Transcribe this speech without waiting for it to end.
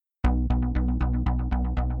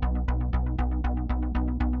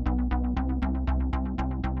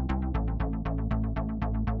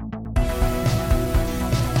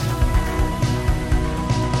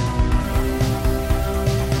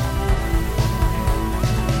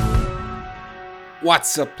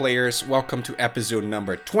What's up, players? Welcome to episode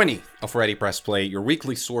number 20 of Ready Press Play, your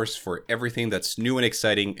weekly source for everything that's new and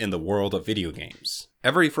exciting in the world of video games.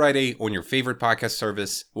 Every Friday on your favorite podcast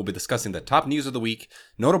service, we'll be discussing the top news of the week,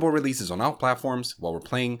 notable releases on all platforms while we're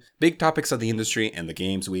playing, big topics of the industry, and the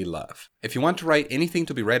games we love. If you want to write anything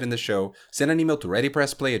to be read in the show, send an email to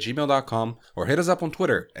readypressplay@gmail.com or hit us up on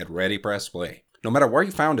Twitter at readypressplay. No matter where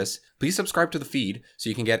you found us, please subscribe to the feed so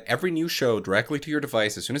you can get every new show directly to your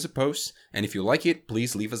device as soon as it posts, and if you like it,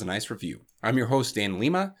 please leave us a nice review. I'm your host, Dan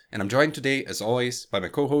Lima, and I'm joined today, as always, by my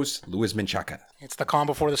co-host, Luis Menchaca. It's the calm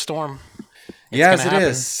before the storm. Yes, it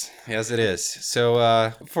is. Yes, it is.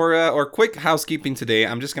 So, for our quick housekeeping today,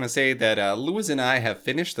 I'm just going to say that Luis and I have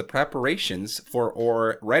finished the preparations for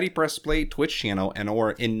our Ready Press Play Twitch channel and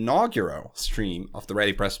our inaugural stream of the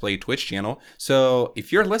Ready Press Play Twitch channel. So,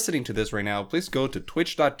 if you're listening to this right now, please go to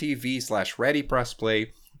twitch.tv/readypressplay.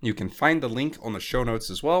 You can find the link on the show notes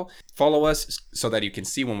as well. Follow us so that you can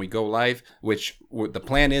see when we go live, which the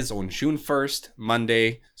plan is on June 1st,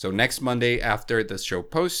 Monday. So, next Monday after the show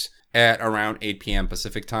posts, at around 8 p.m.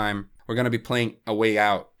 Pacific time. We're going to be playing A Way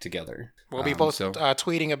Out together. We'll be both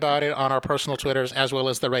tweeting about it on our personal Twitters as well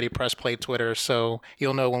as the Ready Press Play Twitter, so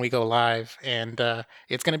you'll know when we go live. And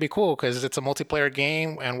it's going to be cool because it's a multiplayer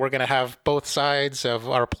game, and we're going to have both sides of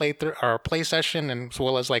our play session, and as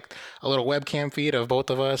well as like a little webcam feed of both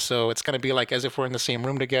of us. So it's going to be like as if we're in the same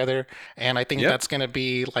room together. And I think that's going to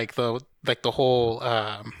be like the whole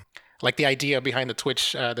like the idea behind the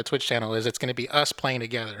Twitch channel is it's going to be us playing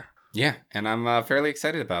together. Yeah, and I'm fairly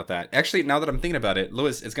excited about that. Actually, now that I'm thinking about it,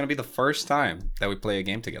 Louis, it's going to be the first time that we play a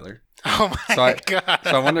game together. Oh my God.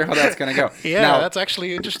 So I wonder how that's going to go. Yeah, now, that's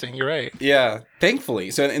actually interesting. You're right. Yeah, thankfully.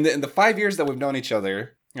 So in the 5 years that we've known each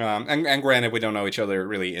other, and granted, we don't know each other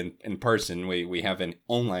really in person. We have an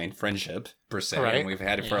online friendship per se, right. And we've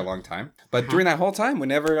had it for a long time. But during that whole time, we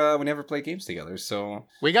never played games together. So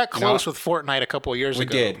we got close with Fortnite a couple of years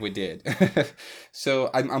ago. We did. So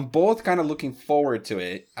I'm both kind of looking forward to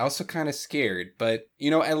it. Also kind of scared, but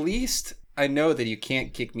at least I know that you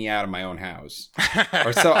can't kick me out of my own house,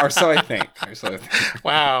 or so I think.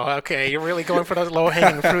 Wow. Okay, you're really going for the low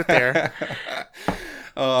hanging fruit there.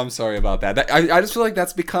 Oh, I'm sorry about that. I just feel like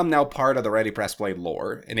that's become now part of the Ready Press Play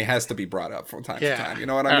lore, and it has to be brought up from time to time. You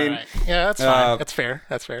know what I mean? Right. Yeah, that's fine.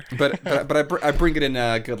 That's fair. But I bring it in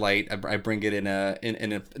a good light. I bring it in a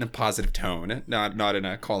positive tone, not in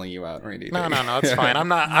a calling you out or anything. No, it's fine. I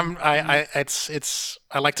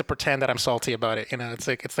like to pretend that I'm salty about it.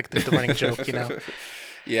 It's like the running joke.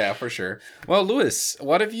 Yeah, for sure. Well, Louis,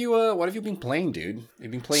 what have you been playing, dude? Have you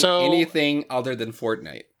been playing anything other than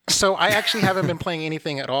Fortnite? So I actually haven't been playing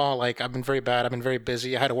anything at all. Like, I've been very bad. I've been very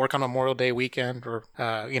busy. I had to work on Memorial Day weekend, or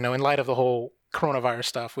in light of the whole coronavirus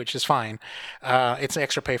stuff, which is fine. It's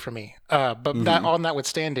extra pay for me. But that all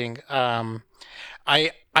notwithstanding,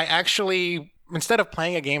 I actually, instead of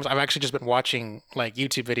playing games, I've actually just been watching like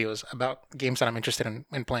YouTube videos about games that I'm interested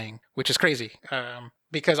in playing, which is crazy.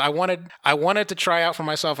 Because I wanted to try out for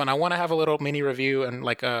myself, and I want to have a little mini review and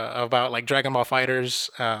like about like Dragon Ball Fighters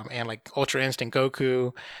and like Ultra Instinct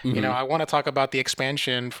Goku. I want to talk about the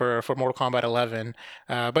expansion for Mortal Kombat 11.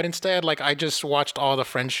 But instead, like I just watched all the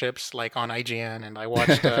friendships like on IGN, and I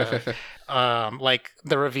watched like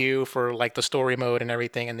the review for like the story mode and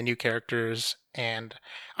everything, and the new characters. And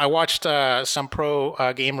I watched some pro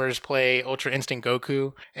gamers play Ultra Instinct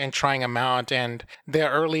Goku and trying him out, and the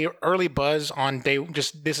early buzz on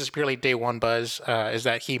this is purely day one buzz, is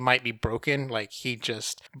that he might be broken. Like he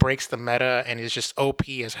just breaks the meta and is just OP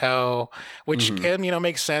as hell, which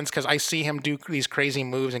makes sense because I see him do these crazy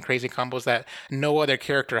moves and crazy combos that no other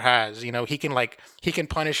character has. He can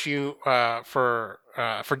punish you for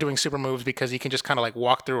doing super moves because he can just kind of like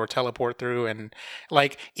walk through or teleport through, and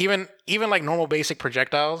like even like normal basic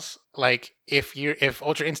projectiles, like if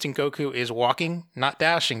Ultra Instinct Goku is walking, not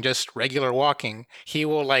dashing, just regular walking, he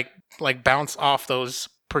will like bounce off those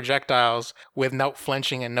projectiles with no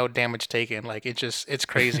flinching and no damage taken. Like it's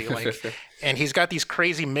crazy. Like, and he's got these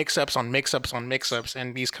crazy mix-ups on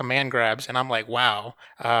and these command grabs, and I'm like, wow.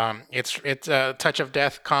 It's touch of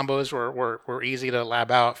death combos were easy to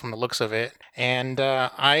lab out from the looks of it, and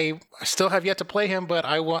I still have yet to play him, but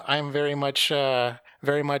I'm very much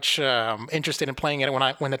interested in playing it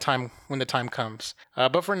when the time comes.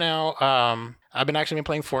 But for now, I've been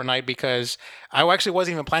playing Fortnite because I actually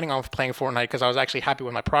wasn't even planning on playing Fortnite because I was actually happy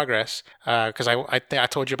with my progress. Because I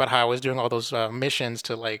told you about how I was doing all those missions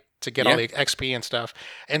to get all the XP and stuff.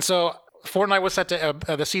 And so Fortnite was set to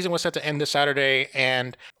the season was set to end this Saturday,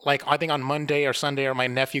 and like I think on Monday or Sunday, or my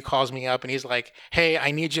nephew calls me up and he's like, "Hey,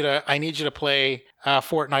 I need you to play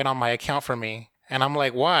Fortnite on my account for me." And I'm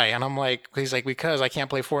like, why? And I'm like, he's like, because I can't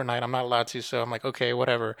play Fortnite. I'm not allowed to. So I'm like, okay,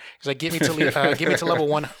 whatever. He's like, get me to level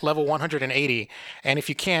 180, and if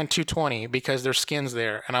you can, 220 because there's skins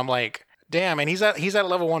there. And I'm like, damn. And he's at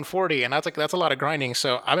level 140, and that's a lot of grinding.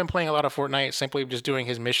 So I've been playing a lot of Fortnite, simply just doing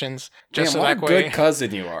his missions, just Damn, so what a that way. good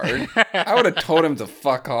cousin you are. I would have told him to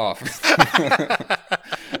fuck off.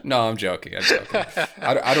 No, I'm joking.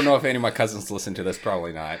 I don't know if any of my cousins listen to this.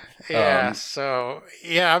 Probably not. Yeah, so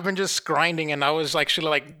yeah, I've been just grinding, and I was actually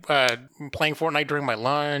like playing Fortnite during my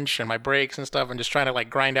lunch and my breaks and stuff, and just trying to like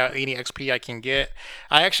grind out any XP I can get.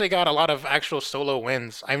 I actually got a lot of actual solo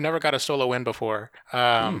wins. I've never got a solo win before.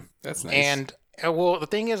 That's nice. And well, the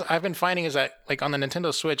thing is, I've been finding is that like on the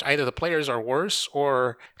Nintendo Switch, either the players are worse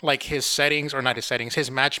or like his settings, or not his settings, his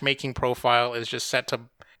matchmaking profile is just set to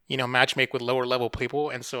matchmake with lower level people,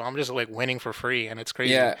 and so I'm just like winning for free, and it's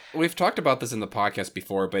crazy. Yeah, we've talked about this in the podcast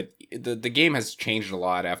before, but the game has changed a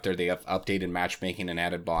lot after they have updated matchmaking and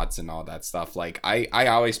added bots and all that stuff. Like I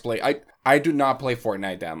always play I do not play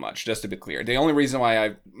Fortnite that much, just to be clear. The only reason why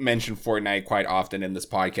I mention Fortnite quite often in this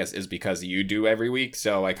podcast is because you do every week,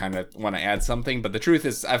 so I kind of want to add something. But the truth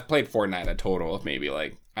is, I've played Fortnite a total of maybe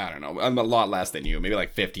like, I don't know, I'm a lot less than you, maybe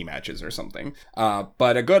like 50 matches or something.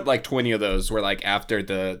 But a good like 20 of those were like after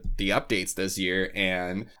the updates this year,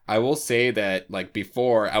 and I will say that like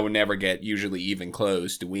before, I would never get usually even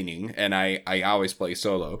close to winning, and I always play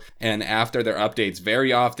solo. And after their updates,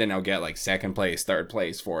 very often I'll get like second place, third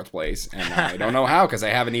place, fourth place. And I don't know how, because I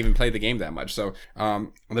haven't even played the game that much. So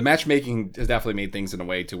the matchmaking has definitely made things in a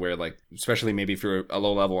way to where, like, especially maybe if you're a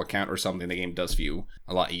low-level account or something, the game does feel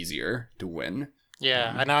a lot easier to win.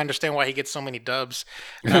 Yeah, and I understand why he gets so many dubs.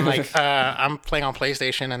 And I'm like, I'm playing on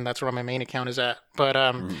PlayStation, and that's where my main account is at. But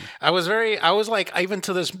I was like, even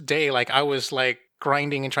to this day, like, I was like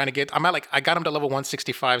grinding and trying to get. I got him to level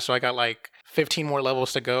 165, so I got like 15 more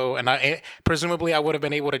levels to go, and presumably I would have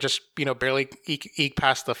been able to just barely eke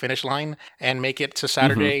past the finish line and make it to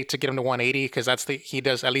Saturday to get him to 180, because he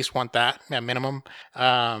does at least want that at minimum.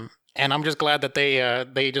 And I'm just glad that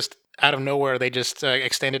they just out of nowhere they just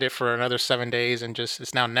extended it for another 7 days, and just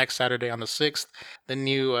it's now next Saturday on the 6th. The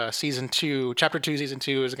new chapter 2 season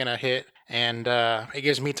 2 is gonna hit, and it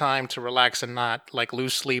gives me time to relax and not like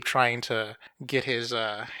lose sleep trying to get his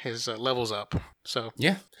levels up. So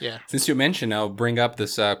yeah. Since you mentioned, I'll bring up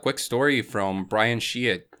this quick story from Brian Shee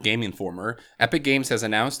at Game Informer. Epic Games has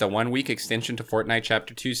announced a 1-week extension to Fortnite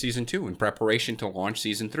Chapter 2 Season 2 in preparation to launch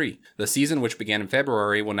Season 3. The season, which began in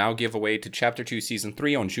February, will now give away to Chapter 2 Season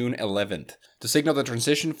 3 on June 11th. To signal the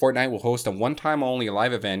transition, Fortnite will host a one-time only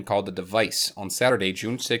live event called The Device on Saturday,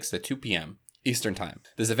 June 6th at 2 p.m. Eastern Time.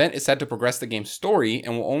 This event is set to progress the game's story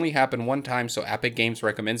and will only happen one time, so Epic Games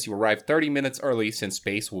recommends you arrive 30 minutes early since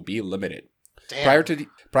space will be limited. Damn.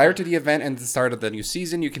 Prior to the event and the start of the new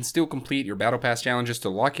season, you can still complete your Battle Pass challenges to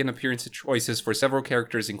lock in appearance choices for several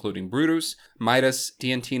characters, including Brutus, Midas,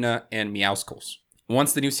 Diantina, and Meowscles.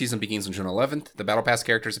 Once the new season begins on June 11th, the Battle Pass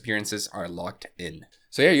characters' appearances are locked in.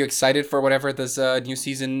 So yeah, are you excited for whatever this new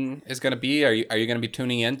season is going to be? Are you going to be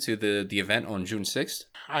tuning in to the event on June 6th?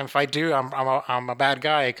 If I do, I'm a bad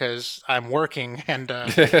guy because I'm working, and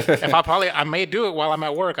if I may do it while I'm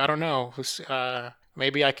at work. I don't know.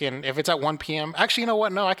 Maybe I can, if it's at 1 p.m. Actually, you know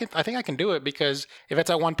what? No, I think I can do it, because if it's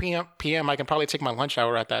at 1 p.m., I can probably take my lunch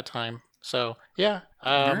hour at that time. So yeah,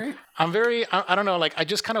 right. I don't know. Like, I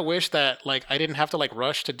just kind of wish that like I didn't have to like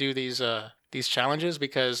rush to do these challenges,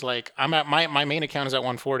 because like I'm at my main account is at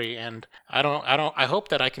 140, and I hope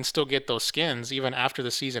that I can still get those skins even after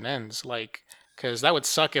the season ends. Like, because that would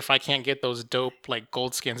suck if I can't get those dope like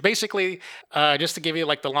gold skins. Basically, just to give you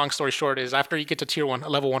like the long story short, is after you get to tier 1,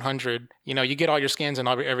 level 100, you get all your skins and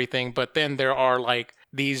everything, but then there are like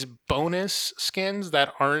these bonus skins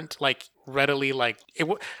that aren't like readily like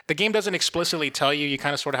the game doesn't explicitly tell you. You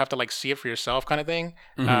kind of sort of have to like see it for yourself, kind of thing.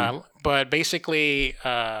 But basically,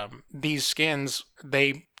 these skins,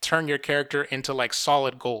 they turn your character into like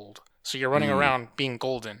solid gold. So you're running around being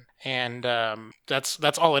golden, and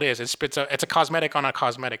that's all it is. It's a cosmetic on a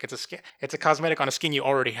cosmetic. It's a cosmetic on a skin you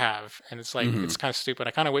already have, and it's like it's kind of stupid.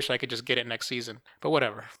 I kind of wish I could just get it next season, but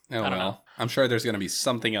whatever. Oh, I don't know. I'm sure there's going to be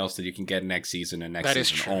something else that you can get next season and next that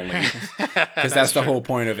season only, because that's the whole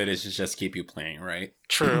point of it, is to just keep you playing, right?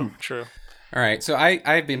 True. All right, so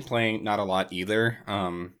I've been playing not a lot either.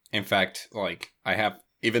 In fact, like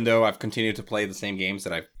even though I've continued to play the same games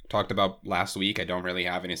that I've talked about last week, I don't really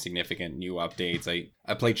have any significant new updates.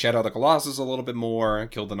 I played Shadow of the Colossus a little bit more,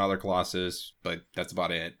 killed another Colossus, but that's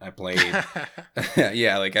about it. I played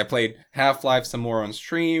I played Half-Life some more on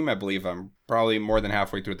stream. I believe I'm probably more than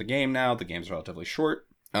halfway through the game now. The game's relatively short.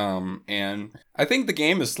 And I think the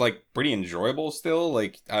game is like pretty enjoyable still.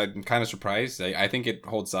 Like I'm kind of surprised. I think it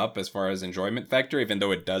holds up as far as enjoyment factor, even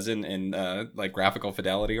though it doesn't in like graphical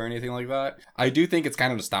fidelity or anything like that. I do think it's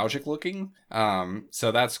kind of nostalgic looking.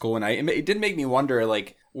 So that's cool. And it did make me wonder,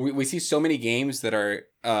 like, we see so many games that are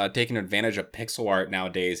taking advantage of pixel art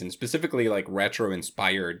nowadays, and specifically like retro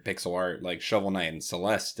inspired pixel art like Shovel Knight and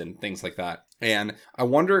Celeste and things like that. And I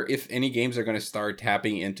wonder if any games are going to start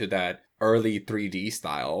tapping into that early 3D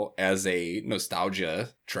style as a nostalgia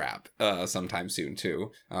trap sometime soon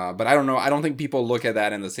too. But I don't know. I don't think people look at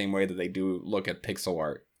that in the same way that they do look at pixel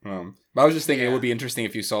art. But I was just thinking it would be interesting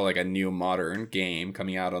if you saw like a new modern game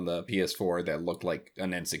coming out on the PS4 that looked like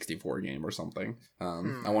an N64 game or something.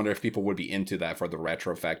 I wonder if people would be into that for the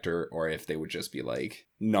retro factor, or if they would just be like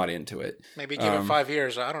not into it. Maybe give it 5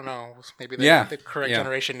 years. I don't know. Maybe the correct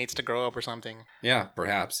generation needs to grow up or something. Yeah,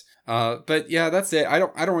 perhaps. But yeah, that's it. I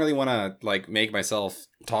don't really want to like make myself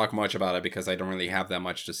talk much about it because I don't really have that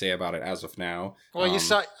much to say about it as of now. Well, you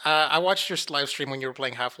saw. I watched your live stream when you were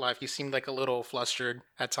playing Half-Life. You seemed like a little flustered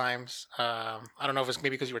at times. I don't know if it's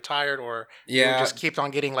maybe because you were tired or you just kept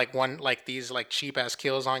on getting like these like cheap ass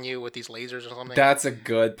kills on you with these lasers or something. That's a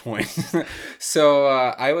good point. So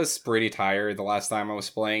I was pretty tired the last time I was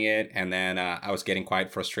playing it, and then I was getting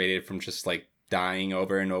quite frustrated from just like dying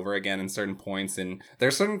over and over again in certain points. And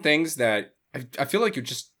there's certain things that I feel like you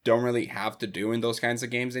just don't really have to do in those kinds of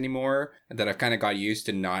games anymore that I've kind of got used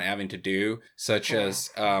to not having to do, such as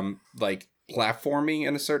like platforming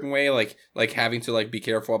in a certain way, like having to like be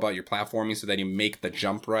careful about your platforming so that you make the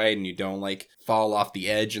jump right and you don't like fall off the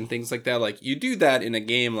edge and things like that. Like you do that in a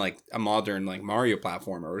game like a modern like Mario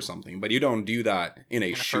platformer or something, but you don't do that in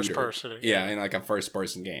a shooter. First person, in like a first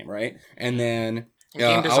person game, right? And then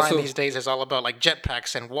game design these days is all about like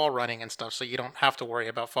jetpacks and wall running and stuff, so you don't have to worry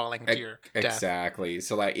about falling to your death. Exactly.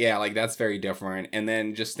 So like like that's very different. And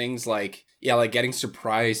then just things like like getting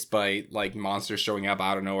surprised by like monsters showing up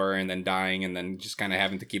out of nowhere and then dying, and then just kind of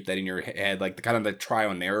having to keep that in your head, like the kind of the trial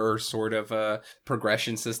and error sort of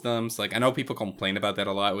progression systems. Like I know people complain about that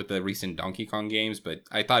a lot with the recent Donkey Kong games, but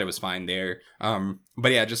I thought it was fine there.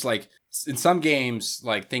 But yeah, just like in some games,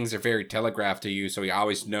 like things are very telegraphed to you, so you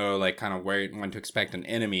always know like kind of when to expect an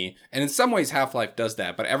enemy. And in some ways, Half-Life does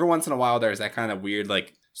that. But every once in a while, there's that kind of weird,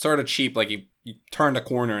 like sort of cheap, like you turn a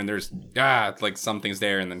corner and there's like something's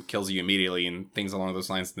there and then kills you immediately and things along those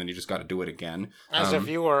lines, and then you just got to do it again. As a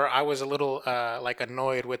viewer, I was a little like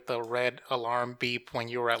annoyed with the red alarm beep when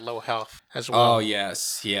you were at low health as well. Oh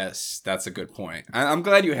yes, that's a good point. I'm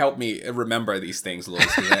glad you helped me remember these things, Louis.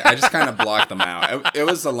 I just kind of blocked them out. It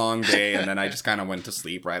was a long day, and then I just kind of went to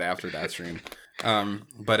sleep right after that stream.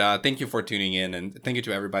 But thank you for tuning in, and thank you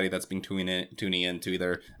to everybody that's been tuning in to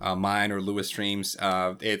either mine or Lewis streams.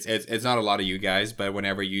 It's not a lot of you guys, but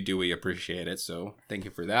whenever you do, we appreciate it. So thank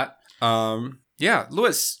you for that. Yeah,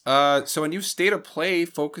 Lewis. So a new State of Play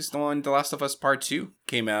focused on The Last of Us Part 2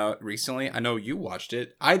 came out recently. I know you watched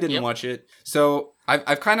it. I didn't watch it. So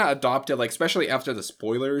I've kind of adopted, like, especially after the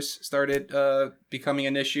spoilers started becoming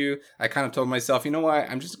an issue, I kind of told myself, you know what,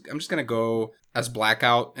 I'm just gonna go as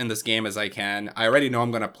blackout in this game as I can. I already know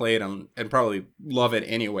I'm gonna play it and probably love it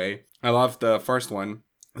anyway. I love the first one.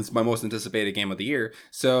 It's my most anticipated game of the year.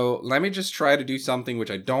 So let me just try to do something which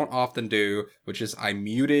I don't often do, which is I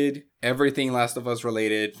muted everything Last of Us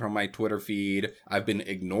related from my Twitter feed. I've been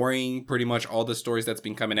ignoring pretty much all the stories that's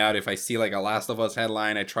been coming out. If I see like a Last of Us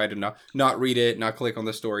headline, I try to not read it, not click on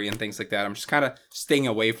the story and things like that. I'm just kind of staying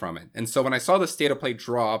away from it. And so when I saw the State of Play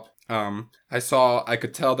drop, I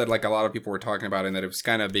could tell that like a lot of people were talking about it and that it was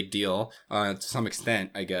kind of a big deal to some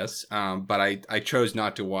extent, I guess. But I chose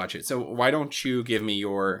not to watch it. So why don't you give me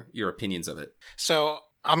your opinions of it? So,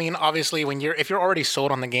 I mean, obviously, if you're already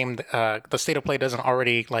sold on the game, the State of Play doesn't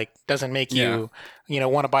make you,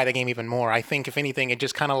 want to buy the game even more. I think if anything, it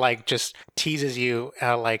just kind of like just teases you,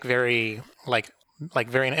 very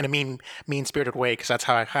very in a mean spirited way, because that's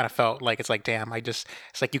how I kind of felt. Like it's like, damn, it's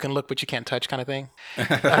like you can look but you can't touch kind of thing.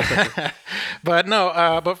 But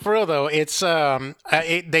no, but for real though, it's they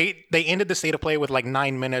ended the State of Play with like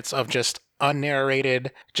 9 minutes of just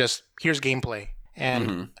unnarrated, just here's gameplay.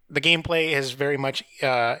 And the gameplay has very much,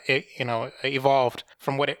 evolved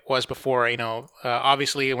from what it was before.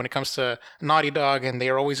 Obviously, when it comes to Naughty Dog, and they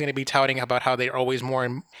are always going to be touting about how they're always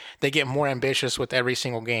they get more ambitious with every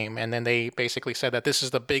single game. And then they basically said that this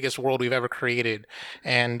is the biggest world we've ever created,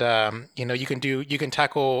 and you can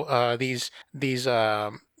tackle these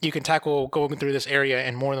tackle going through this area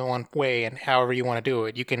in more than one way, and however you want to do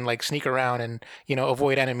it. You can like sneak around and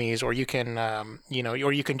avoid enemies, or you can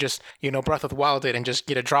or you can just Breath of the Wild it and just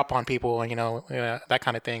get a drop on people, and that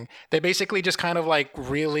kind of thing. They basically just kind of like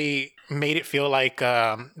really made it feel like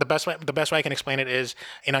the best way I can explain it is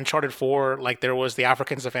in Uncharted 4, like there was the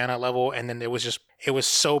African savannah level, and then it was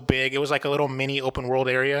so big, it was like a little mini open world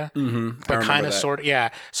area, but kind of sort of, yeah.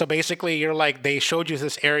 So basically, you're like, they showed you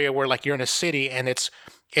this area where like you're in a city, and it's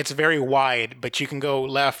very wide, but you can go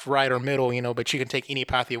left, right, or middle, but you can take any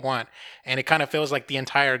path you want. And it kind of feels like the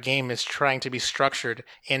entire game is trying to be structured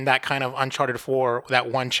in that kind of Uncharted 4,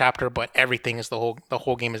 that one chapter, but everything is the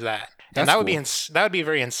whole game is that. And that would cool. that would be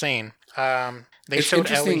very insane. They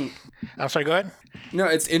showed Ellie. I'm sorry, go ahead. No,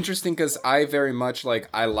 it's interesting because I very much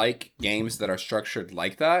I like games that are structured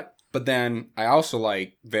like that. But then I also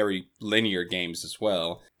like very linear games as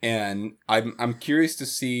well. And I'm curious to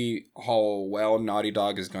see how well Naughty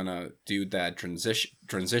Dog is going to do that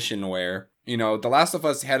transition where, The Last of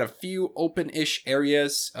Us had a few open-ish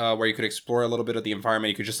areas where you could explore a little bit of the environment.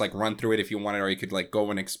 You could just run through it if you wanted, or you could go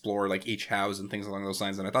and explore each house and things along those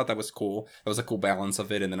lines. And I thought that was cool. That was a cool balance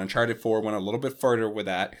of it. And then Uncharted 4 went a little bit further with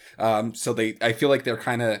that. So I feel like they're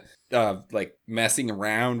kind of messing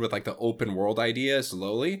around with the open world idea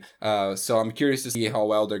slowly. So I'm curious to see how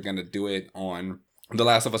well they're going to do it on The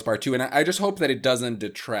Last of Us Part 2. And I just hope that it doesn't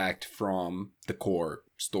detract from the core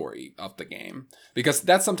story of the game, because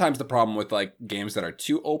that's sometimes the problem with games that are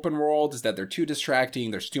too open world, is that they're too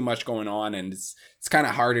distracting. There's too much going on, and it's kind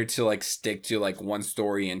of harder to stick to one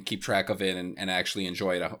story and keep track of it and actually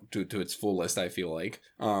enjoy it to its fullest, I feel like.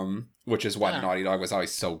 Which is what Naughty Dog was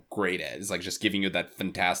always so great at, is just giving you that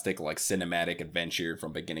fantastic cinematic adventure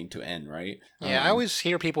from beginning to end, right? Yeah, I always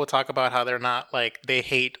hear people talk about how they're not they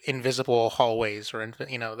hate invisible hallways or that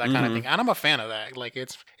kind of thing, and I'm a fan of that.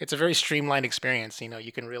 It's a very streamlined experience.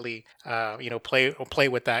 You can really play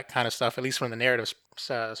with that kind of stuff, at least from the narrative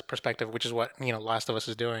perspective, which is what Last of Us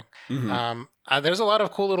is doing. There's a lot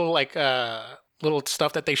of cool little little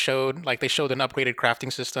stuff that they showed. They showed an upgraded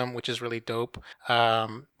crafting system, which is really dope.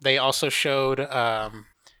 They also showed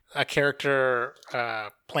a character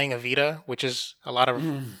playing a Vita, which is a lot of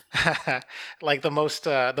the most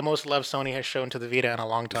love Sony has shown to the Vita in a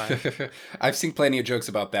long time. I've seen plenty of jokes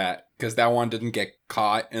about that, because that one didn't get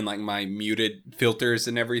caught in my muted filters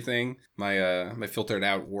and everything, my filtered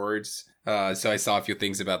out words. So I saw a few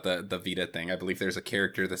things about the Vita thing. I believe there's a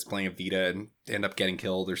character that's playing a Vita and end up getting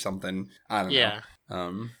killed or something. I don't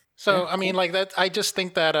know. So I mean, that I just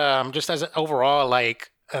think that just as overall,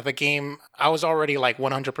 the game, I was already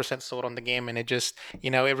 100% sold on the game, and it just,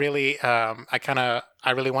 it really,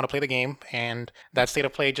 I really want to play the game, and that state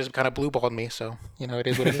of play just kind of blue balled me. So, it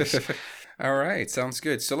is what it is. All right, sounds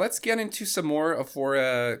good. So let's get into some more of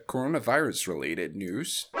our coronavirus related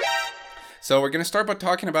news. So we're going to start by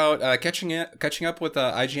talking about catching up with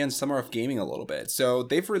IGN Summer of Gaming a little bit. So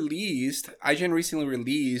IGN recently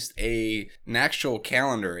released an actual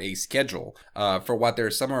calendar, a schedule for what their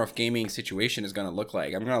Summer of Gaming situation is going to look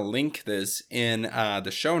like. I'm going to link this in the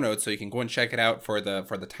show notes so you can go and check it out for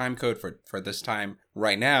the time code for this time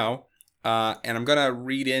right now. And I'm going to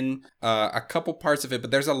read in a couple parts of it, but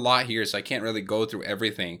there's a lot here, so I can't really go through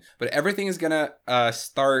everything. But everything is going to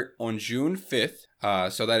start on June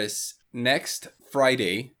 5th. So that is next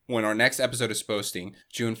Friday, when our next episode is posting,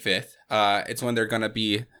 June 5th. It's when they're going to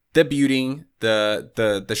be debuting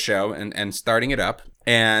the show and starting it up.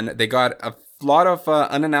 And they got a lot of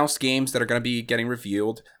unannounced games that are going to be getting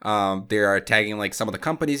revealed. They are tagging some of the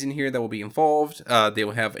companies in here that will be involved. They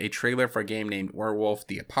will have a trailer for a game named Werewolf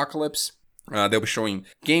the Apocalypse. They'll be showing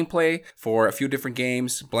gameplay for a few different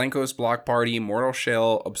games: Blanco's Block Party, Mortal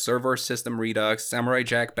Shell, Observer System Redux, Samurai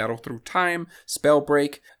Jack Battle Through Time,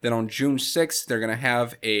 Spellbreak. Then on June 6th, they're going to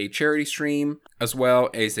have a charity stream, as well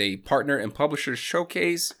as a partner and publisher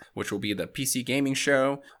showcase, which will be the PC Gaming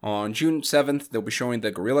Show. On June 7th, they'll be showing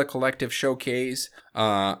the Guerrilla Collective Showcase,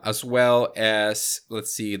 as well as,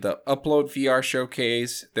 the Upload VR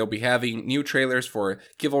Showcase. They'll be having new trailers for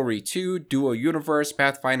Chivalry 2, Duo Universe,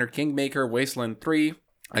 Pathfinder Kingmaker, Wasteland 3,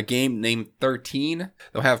 a game named 13.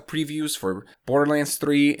 They'll have previews for Borderlands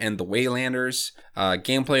 3 and The Waylanders,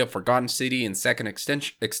 gameplay of Forgotten City and Second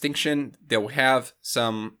Extinction. They'll have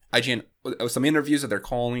some interviews that they're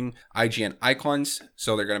calling IGN Icons.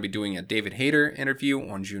 So they're going to be doing a David Hayter interview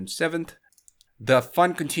on June 7th. The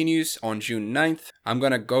fun continues on June 9th. I'm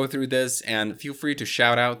going to go through this, and feel free to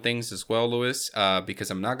shout out things as well, Lewis, because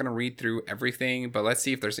I'm not going to read through everything, but let's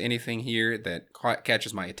see if there's anything here that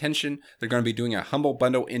catches my attention. They're going to be doing a Humble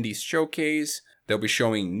Bundle Indies Showcase. They'll be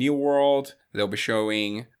showing New World. They'll be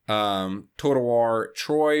showing Total War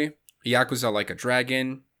Troy, Yakuza Like a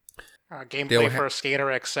Dragon, Gameplay for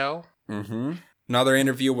Skater XL. Mm-hmm. Another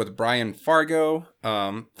interview with Brian Fargo,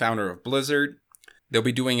 founder of Blizzard. They'll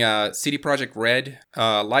be doing a CD Projekt Red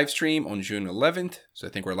live stream on June 11th. So I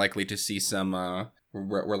think we're likely to see some.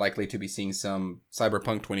 We're likely to be seeing some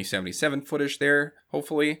Cyberpunk 2077 footage there.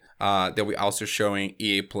 Hopefully, they'll be also showing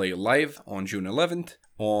EA Play Live on June 11th.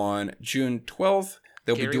 On June 12th,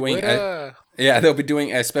 they'll be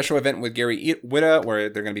doing a special event with Gary Whitta where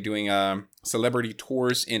they're going to be doing celebrity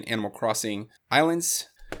tours in Animal Crossing Islands.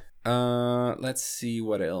 Let's see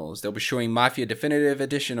what else. They'll be showing Mafia Definitive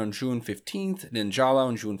Edition on June 15th, Ninjala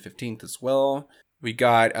on June 15th as well. We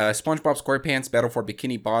got SpongeBob SquarePants Battle for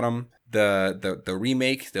Bikini Bottom, the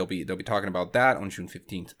remake. They'll be talking about that on June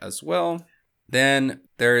 15th as well. Then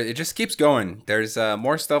it just keeps going. There's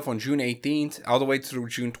more stuff on June 18th all the way through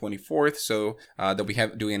June 24th. So they'll be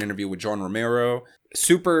doing an interview with John Romero.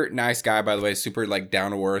 Super nice guy, by the way. Super like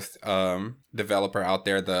down to earth developer out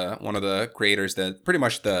there. One of the creators that pretty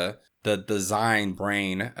much the design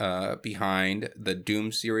brain behind the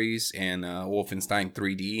Doom series and Wolfenstein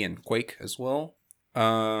 3D and Quake as well.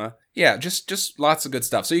 Yeah, just lots of good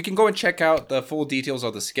stuff. So you can go and check out the full details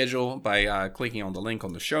of the schedule by clicking on the link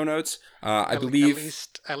on the show notes. I believe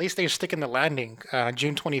at least they're sticking the landing.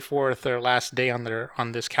 June 24th, their last day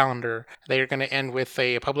on this calendar. They are going to end with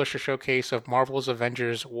a publisher showcase of Marvel's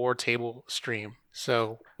Avengers War Table stream.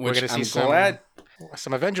 So we're going to see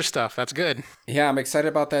some Avengers stuff. That's good. Yeah, I'm excited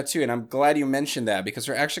about that too, and I'm glad you mentioned that because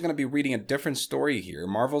we're actually going to be reading a different story here.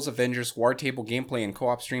 Marvel's Avengers War Table gameplay and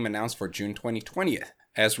co-op stream announced for June 2020th,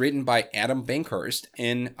 as written by Adam Bankhurst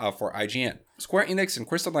for IGN. Square Enix and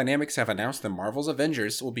Crystal Dynamics have announced that Marvel's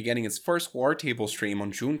Avengers will be getting its first War Table stream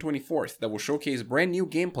on June 24th that will showcase brand new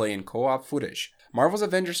gameplay and co-op footage. Marvel's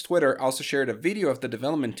Avengers Twitter also shared a video of the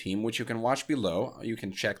development team, which you can watch below. You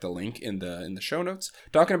can check the link in the show notes,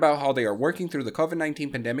 talking about how they are working through the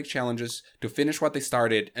COVID-19 pandemic challenges to finish what they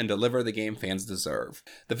started and deliver the game fans deserve.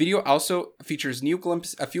 The video also features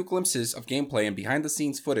a few glimpses of gameplay and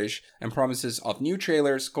behind-the-scenes footage and promises of new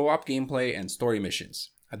trailers, co-op gameplay, and story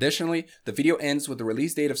missions. Additionally, the video ends with the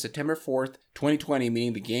release date of September 4th, 2020,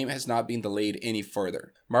 meaning the game has not been delayed any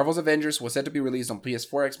further. Marvel's Avengers was set to be released on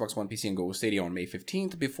PS4, Xbox One, PC, and Google Stadia on May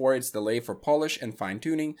 15th before its delay for polish and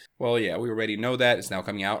fine-tuning. Well, yeah, we already know that. It's now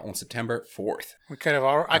coming out on September 4th. I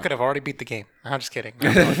could have already beat the game. I'm just kidding.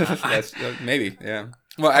 Maybe, yeah.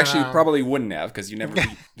 Well, actually, you probably wouldn't have because you never beat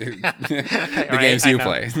the games you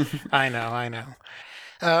play. I know.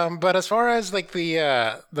 But as far as like the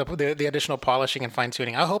additional polishing and fine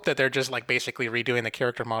tuning, I hope that they're just like basically redoing the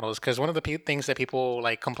character models, because one of the things that people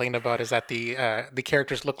like complained about is that the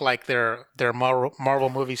characters look like they're Marvel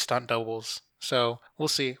movie stunt doubles. So we'll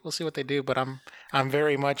see what they do. But I'm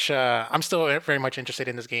very much I'm still very much interested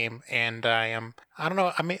in this game, and I don't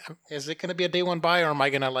know. I mean, is it gonna be a day one buy, or am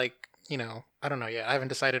I gonna like, I don't know yet. I haven't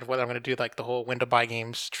decided whether I'm going to do like the whole when to buy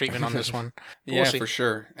games treatment on this one. Yeah, for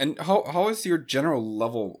sure. And how is your general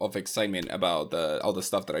level of excitement about all the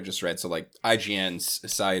stuff that I just read? So like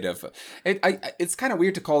IGN's side of it, it's kind of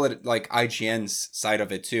weird to call it like IGN's side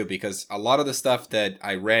of it too, because a lot of the stuff that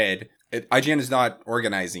I read, IGN is not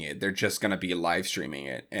organizing it. They're just going to be live streaming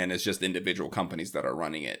it. And it's just individual companies that are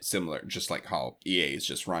running it. Similar, just like how EA is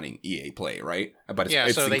just running EA Play, right? But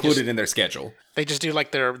it's included in their schedule. They just do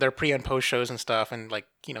like their pre and post shows and stuff and like,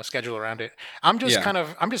 schedule around it. I'm just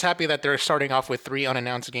happy that they're starting off with 3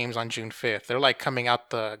 unannounced games on June 5th. They're like coming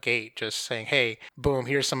out the gate just saying, hey, boom,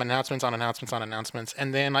 here's some announcements on announcements on announcements.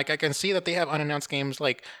 And then like I can see that they have unannounced games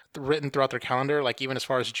like written throughout their calendar, like even as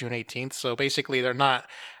far as June 18th. So basically I don't know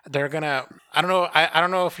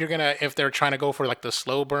if they're trying to go for like the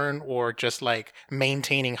slow burn or just like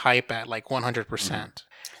maintaining hype at like 100%.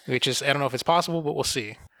 Which is, I don't know if it's possible, but we'll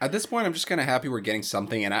see. At this point, I'm just kind of happy we're getting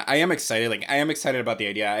something, and I am excited. Like, I am excited about the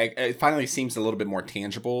idea. It finally seems a little bit more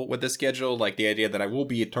tangible with this schedule. Like, the idea that I will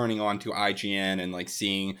be turning on to IGN and, like,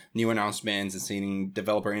 seeing new announcements and seeing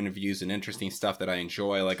developer interviews and interesting stuff that I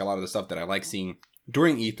enjoy. Like, a lot of the stuff that I like seeing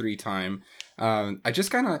during E3 time. I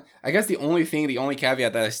guess the only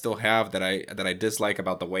caveat that I still have that I dislike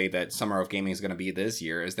about the way that Summer of Gaming is going to be this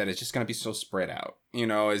year is that it's just going to be so spread out.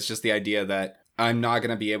 It's just the idea that I'm not going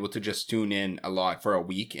to be able to just tune in a lot for a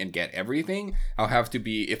week and get everything. I'll have to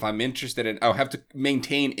if I'm interested I'll have to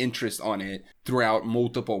maintain interest on it throughout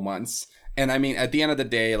multiple months. And I mean, at the end of the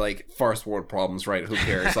day, like, first world problems, right? Who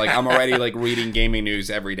cares? Like, I'm already like reading gaming news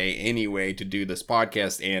every day anyway to do this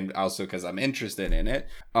podcast, and also because I'm interested in it.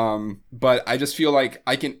 But I just feel like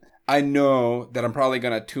I know that I'm probably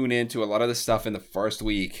going to tune into a lot of the stuff in the first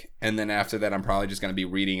week. And then after that, I'm probably just going to be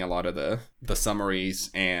reading a lot of the summaries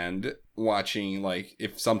and watching, like,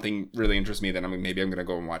 if something really interests me, then maybe I'm going to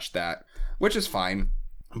go and watch that, which is fine.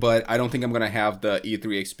 But I don't think I'm going to have the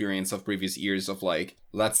E3 experience of previous years of like,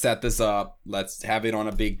 let's set this up, let's have it on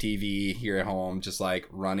a big TV here at home, just like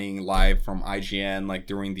running live from IGN, like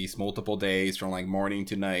during these multiple days from like morning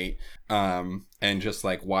to night, and just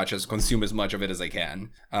like consume as much of it as I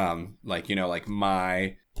can. Like, you know, like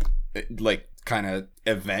my, like kind of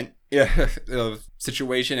event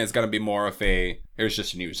situation is going to be more of there's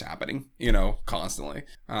just news happening, you know, constantly.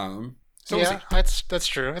 So yeah, that's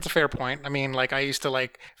true. It's a fair point. I mean, like I used to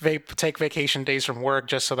like take vacation days from work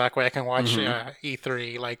just so that way I can watch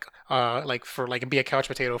E3, like for like be a couch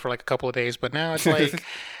potato for like a couple of days. But now it's like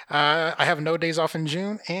I have no days off in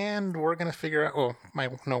June, and we're gonna figure out. Well, my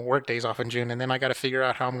no work days off in June, and then I got to figure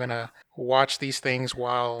out how I'm gonna watch these things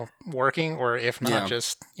while working, or if not,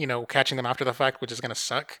 just catching them after the fact, which is gonna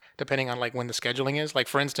suck depending on like when the scheduling is. Like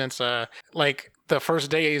for instance, like the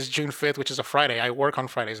first day is June 5th, which is a Friday. I work on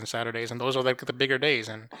Fridays and Saturdays, and those are like the bigger days,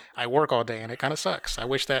 and I work all day, and it kind of sucks. I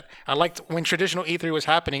wish that I liked when traditional E3 was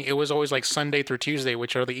happening. It was always like Sunday through Tuesday,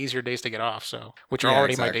 which are the easier days to get off. So, which are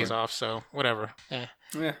already my days off. So, whatever.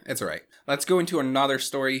 Yeah, it's all right. Let's go into another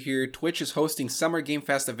story here. Twitch is hosting Summer Game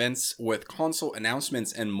Fest events with console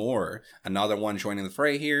announcements and more. Another one joining the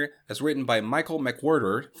fray here, as written by Michael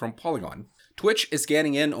McWhorter from Polygon. Twitch is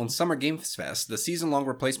getting in on Summer Games Fest, the season-long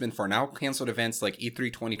replacement for now cancelled events like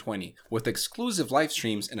E3 2020, with exclusive live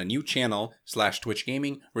streams and a new channel, /Twitch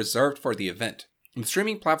Gaming, reserved for the event. The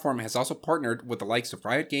streaming platform has also partnered with the likes of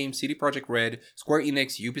Riot Games, CD Projekt Red, Square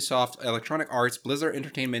Enix, Ubisoft, Electronic Arts, Blizzard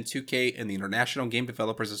Entertainment, 2K, and the International Game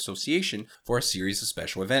Developers Association for a series of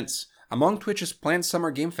special events. Among Twitch's planned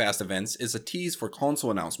Summer Game Fest events is a tease for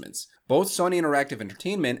console announcements. Both Sony Interactive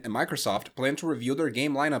Entertainment and Microsoft plan to reveal their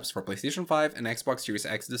game lineups for PlayStation 5 and Xbox Series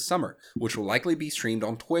X this summer, which will likely be streamed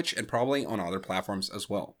on Twitch and probably on other platforms as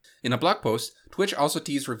well. In a blog post, Twitch also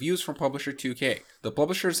teased reviews from publisher 2K. The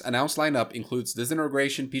publisher's announced lineup includes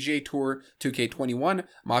Disintegration, PGA Tour 2K21,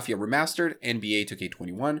 Mafia Remastered, NBA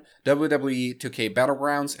 2K21, WWE 2K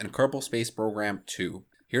Battlegrounds, and Kerbal Space Program 2.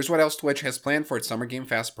 Here's what else Twitch has planned for its Summer Game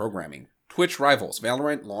Fest programming. Twitch Rivals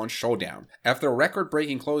Valorant Launch Showdown. After a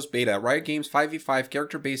record-breaking closed beta, Riot Games' 5v5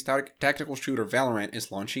 character-based tactical shooter Valorant is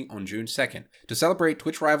launching on June 2nd. To celebrate,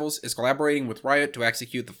 Twitch Rivals is collaborating with Riot to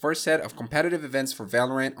execute the first set of competitive events for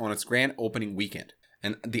Valorant on its grand opening weekend.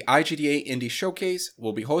 And the IGDA Indie Showcase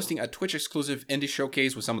will be hosting a Twitch-exclusive Indie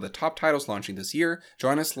Showcase with some of the top titles launching this year.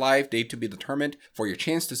 Join us live, date to be determined, for your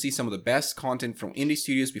chance to see some of the best content from indie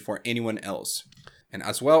studios before anyone else. And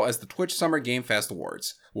as well as the Twitch Summer Game Fest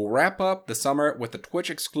Awards. We'll wrap up the summer with the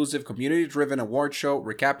Twitch-exclusive community-driven award show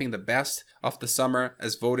recapping the best of the summer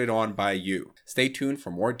as voted on by you. Stay tuned for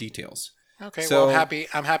more details. Okay, so, well,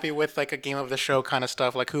 I'm happy with like a game of the show kind of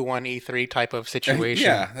stuff, like who won E3 type of situation.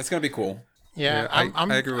 Yeah, that's gonna be cool. Yeah,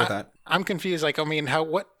 I agree with that. I'm confused. Like, I mean,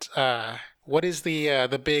 what is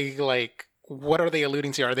the big like? What are they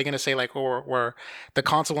alluding to? Are they going to say like, or the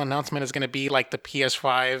console announcement is going to be like the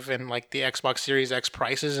PS5 and like the Xbox Series X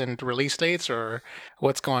prices and release dates, or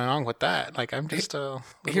what's going on with that? Like, I'm just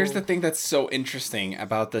Here's the thing that's so interesting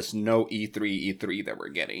about this no E3 that we're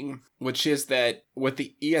getting, which is that with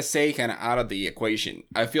the ESA kind of out of the equation,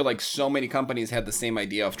 I feel like so many companies had the same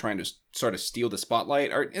idea of trying to sort of steal the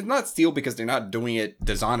spotlight, or it's not steal because they're not doing it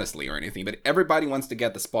dishonestly or anything, but everybody wants to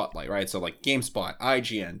get the spotlight, right? So like GameSpot,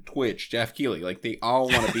 IGN, Twitch, Jeff Keighley, like they all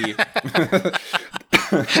want to be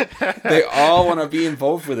they all want to be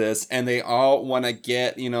involved with this, and they all want to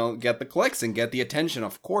get the clicks and get the attention.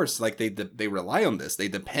 Of course, like they rely on this. They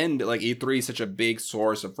depend, like E3 is such a big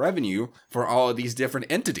source of revenue for all of these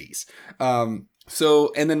different entities.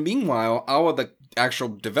 So, and then meanwhile, all of the actual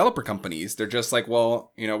developer companies, they're just like,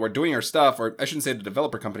 well, we're doing our stuff, or I shouldn't say the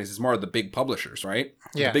developer companies, it's more of the big publishers, right?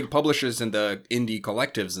 Yeah. The big publishers and the indie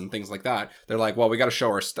collectives and things like that. They're like, well, we got to show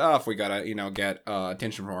our stuff. We got to, get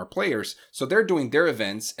attention from our players. So they're doing their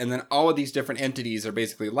events, and then all of these different entities are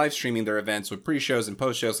basically live streaming their events with pre-shows and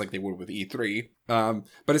post-shows like they would with E3.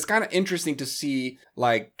 But it's kind of interesting to see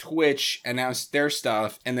like Twitch announce their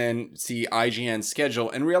stuff and then see IGN's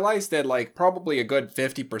schedule and realize that like probably a good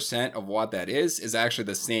 50% of what that is actually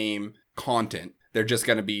the same content. They're just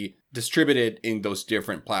going to be distributed in those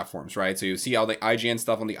different platforms, right? So you see all the IGN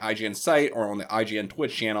stuff on the IGN site or on the IGN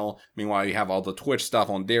Twitch channel. Meanwhile, you have all the Twitch stuff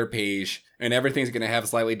on their page, and everything's going to have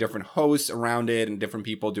slightly different hosts around it and different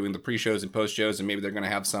people doing the pre-shows and post-shows, and maybe they're going to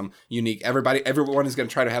have some unique, everyone is going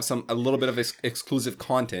to try to have a little bit of exclusive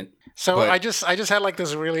content. So I just had like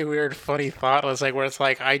this really weird, funny thought. It was like where it's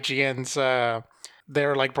like IGN's,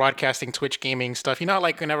 they're like broadcasting Twitch gaming stuff.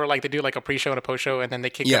 Like whenever like they do like a pre-show and a post-show and then they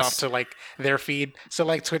kick it off to like their feed. So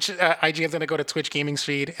like Twitch, IGN's going to go to Twitch Gaming's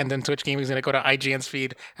feed, and then Twitch Gaming's going to go to IGN's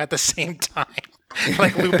feed at the same time.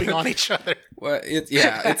 like looping on each other. Well, it's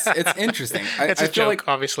interesting. It's a I feel joke, like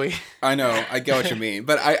obviously. I know, I get what you mean,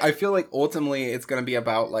 but I feel like ultimately it's gonna be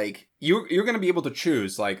about like you're gonna be able to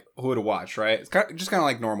choose like who to watch, right? It's just kind of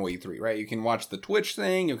like normal E3, right? You can watch the Twitch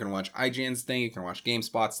thing, you can watch IGN's thing, you can watch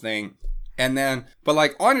GameSpot's thing, and then but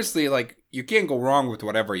like honestly, like you can't go wrong with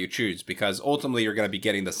whatever you choose because ultimately you're gonna be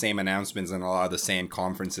getting the same announcements and a lot of the same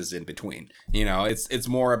conferences in between. You know, it's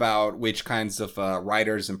more about which kinds of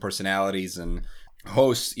writers and personalities and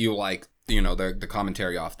hosts you like, you know, the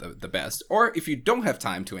commentary off the best. Or if you don't have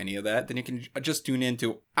time to any of that, then you can just tune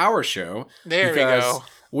into our show. There we go.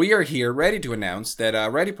 We are here ready to announce that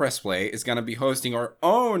Ready Press Play is going to be hosting our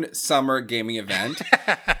own summer gaming event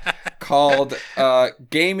called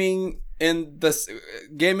Gaming in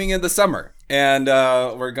the Summer. And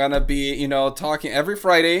we're going to be, you know, talking every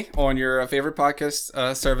Friday on your favorite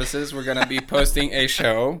podcast services. We're going to be posting a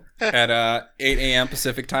show at 8 a.m.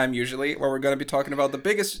 Pacific time usually, where we're going to be talking about the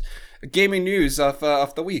biggest gaming news of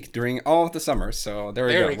the week during all of the summer. So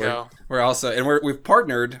there we go. We're also, and we've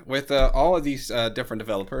partnered with all of these different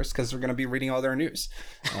developers because we're going to be reading all their news.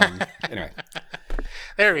 Anyway.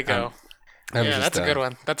 There we go. That's a good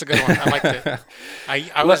one. That's a good one. I liked it.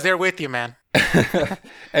 I was there with you, man.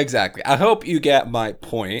 Exactly. I hope you get my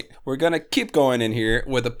point. We're going to keep going in here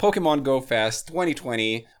with the Pokemon Go Fest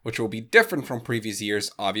 2020, which will be different from previous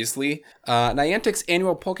years, obviously. Niantic's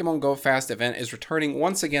annual Pokemon Go Fest event is returning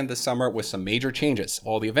once again this summer with some major changes.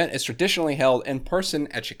 While the event is traditionally held in person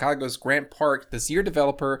at Chicago's Grant Park, this year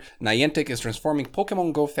developer Niantic is transforming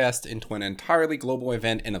Pokemon Go Fest into an entirely global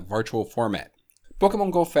event in a virtual format.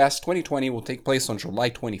 Pokemon Go Fest 2020 will take place on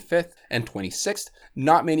July 25th and 26th.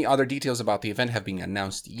 Not many other details about the event have been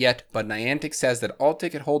announced yet, but Niantic says that all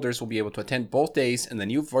ticket holders will be able to attend both days, and the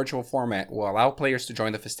new virtual format will allow players to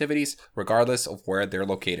join the festivities regardless of where they're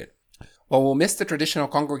located. While we'll miss the traditional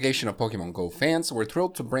congregation of Pokemon Go fans, we're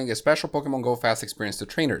thrilled to bring a special Pokemon Go Fest experience to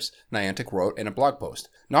trainers, Niantic wrote in a blog post.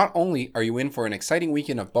 Not only are you in for an exciting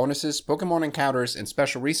weekend of bonuses, Pokemon encounters, and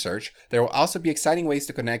special research, there will also be exciting ways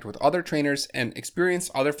to connect with other trainers and experience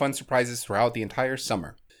other fun surprises throughout the entire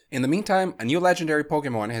summer. In the meantime, a new legendary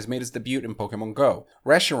Pokemon has made its debut in Pokemon Go.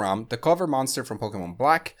 Reshiram, the cover monster from Pokemon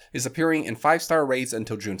Black, is appearing in 5-star raids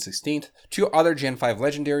until June 16th. 2 other Gen 5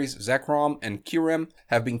 legendaries, Zekrom and Kyurem,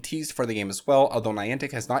 have been teased for the game as well, although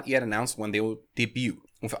Niantic has not yet announced when they will debut.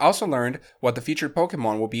 We've also learned what the featured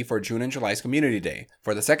Pokemon will be for June and July's Community Day.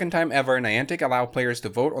 For the second time ever, Niantic allowed players to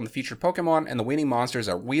vote on the featured Pokemon, and the winning monsters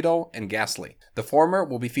are Weedle and Ghastly. The former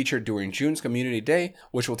will be featured during June's Community Day,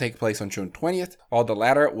 which will take place on June 20th, while the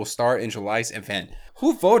latter will start in July's event.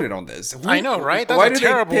 Who voted on this? I know, right? That's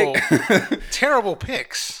terrible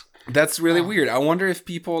picks. That's really weird. I wonder if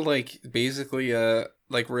people basically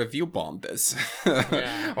review bombed this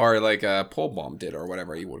or poll bombed it or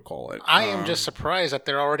whatever you would call it. I am just surprised that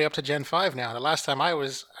they're already up to Gen 5 now. The last time I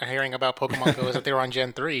was hearing about Pokemon Go is that they were on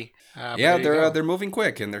Gen 3. They're moving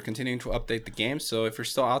quick and they're continuing to update the game. So if you're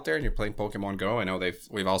still out there and you're playing Pokemon Go, I know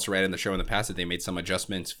we've also read in the show in the past that they made some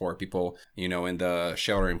adjustments for people, you know, in the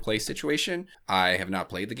shelter in place situation. I have not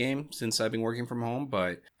played the game since I've been working from home,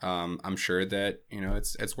 but I'm sure that, you know,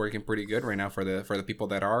 it's working pretty good right now for the people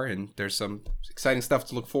that are, and there's some exciting stuff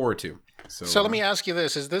to look forward to. So let me ask you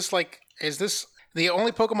this: Is this the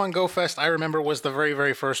only Pokemon Go Fest I remember was the very,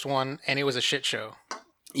 very first one, and it was a shit show?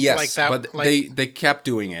 Yes, they kept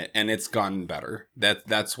doing it, and it's gotten better.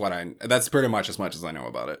 That's pretty much as I know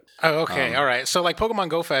about it. Oh, okay, all right. So Pokemon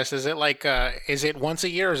Go Fest, is it is it once a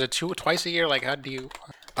year, or is it twice a year? How do you?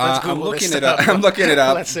 I'm looking it up.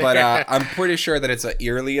 But I'm pretty sure that it's a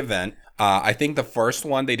yearly event. I think the first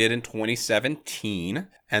one they did in 2017,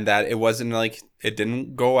 and that it wasn't it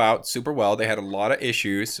didn't go out super well. They had a lot of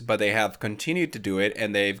issues, but they have continued to do it,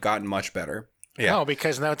 and they've gotten much better. Yeah. No,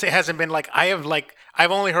 because now it hasn't been I've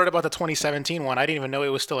only heard about the 2017 one. I didn't even know it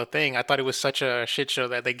was still a thing. I thought it was such a shit show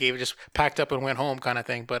that they just packed up and went home kind of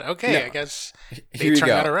thing. But okay, I guess they turned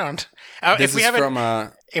that around. If we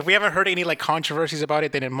haven't heard any controversies about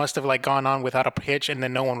it, then it must have gone on without a pitch, and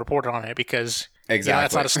then no one reported on it because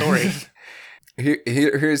that's not a story.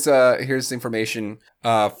 Here's information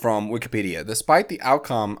from Wikipedia. Despite the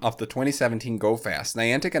outcome of the 2017 Go Fest,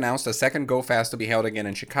 Niantic announced a second Go Fest to be held again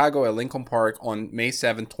in Chicago at Lincoln Park on May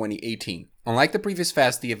 7, 2018. Unlike the previous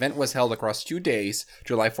fest, the event was held across 2 days,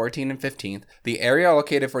 July 14th and 15th. The area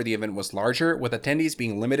allocated for the event was larger, with attendees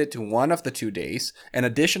being limited to one of the 2 days, and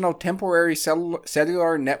additional temporary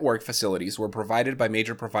cellular network facilities were provided by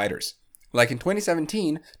major providers. Like in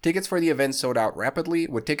 2017, tickets for the event sold out rapidly,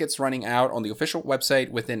 with tickets running out on the official website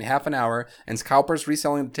within half an hour and scalpers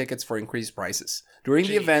reselling the tickets for increased prices. During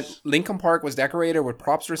the Jeez. event, Lincoln Park was decorated with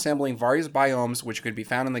props resembling various biomes which could be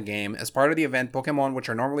found in the game. As part of the event, Pokemon which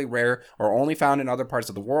are normally rare or only found in other parts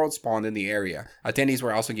of the world spawned in the area. Attendees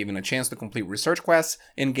were also given a chance to complete research quests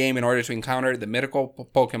in-game in order to encounter the mythical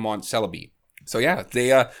Pokemon Celebi. So yeah,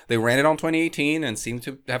 they ran it on 2018 and seemed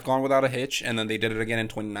to have gone without a hitch, and then they did it again in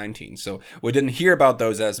 2019. So we didn't hear about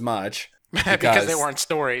those as much. Because they weren't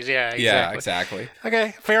stories. Yeah, exactly. Yeah, exactly.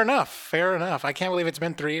 Okay, fair enough. I can't believe it's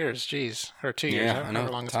been 3 years. Jeez. Or 2 years. Yeah, I know.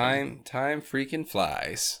 However long it's been. Time freaking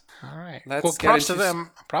flies. All right. Let's props to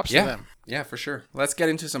them. Props to them. Yeah, for sure. Let's get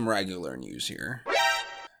into some regular news here.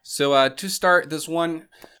 So to start, this one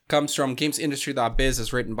comes from GamesIndustry.biz,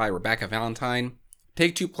 as written by Rebecca Valentine.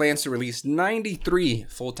 Take-Two plans to release 93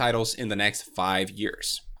 full titles in the next 5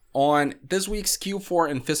 years. On this week's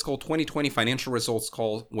Q4 and fiscal 2020 financial results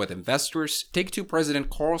call with investors, Take-Two president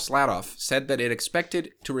Karl Slatoff said that it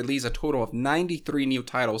expected to release a total of 93 new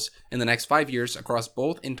titles in the next 5 years across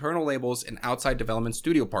both internal labels and outside development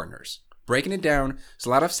studio partners. Breaking it down,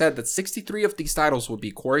 Slatoff said that 63 of these titles would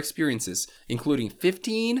be core experiences, including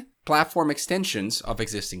 15 platform extensions of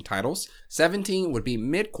existing titles, 17 would be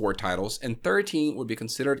mid-core titles, and 13 would be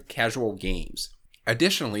considered casual games.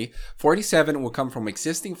 Additionally, 47 will come from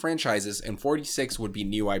existing franchises and 46 would be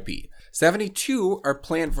new IP. 72 are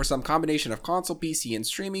planned for some combination of console, PC, and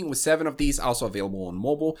streaming, with 7 of these also available on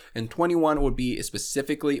mobile, and 21 would be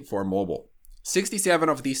specifically for mobile. 67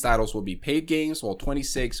 of these titles will be paid games, while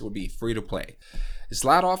 26 will be free-to-play.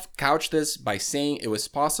 Slatoff couched this by saying it was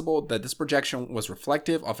possible that this projection was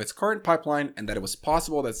reflective of its current pipeline and that it was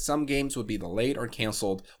possible that some games would be delayed or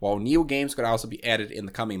canceled, while new games could also be added in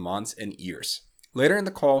the coming months and years. Later in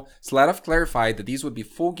the call, Slatoff clarified that these would be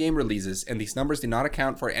full game releases and these numbers did not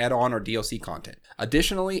account for add-on or DLC content.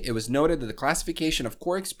 Additionally, it was noted that the classification of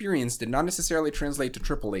core experience did not necessarily translate to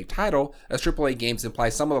AAA title, as AAA games imply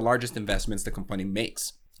some of the largest investments the company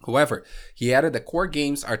makes. However, he added that core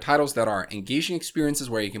games are titles that are engaging experiences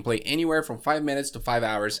where you can play anywhere from 5 minutes to 5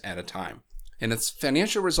 hours at a time. In its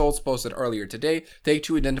financial results posted earlier today,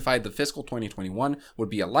 Take-Two identified that fiscal 2021 would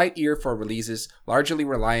be a light year for releases, largely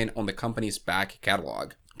reliant on the company's back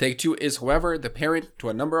catalog. Take-Two is, however, the parent to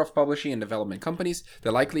a number of publishing and development companies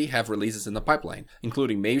that likely have releases in the pipeline,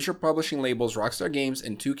 including major publishing labels Rockstar Games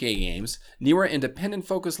and 2K Games, newer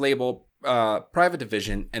independent-focused label Private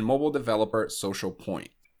Division, and mobile developer Social Point.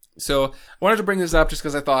 So I wanted to bring this up just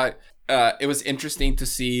because I thought it was interesting to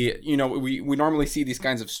see, we normally see these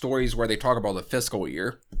kinds of stories where they talk about the fiscal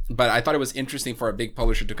year, but I thought it was interesting for a big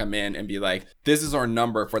publisher to come in and be like, this is our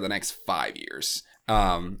number for the next 5 years.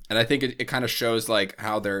 And I think it kind of shows like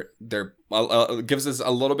how they're gives us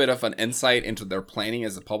a little bit of an insight into their planning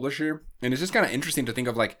as a publisher. And it's just kind of interesting to think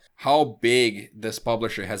of like how big this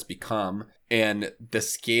publisher has become and the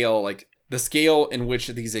scale in which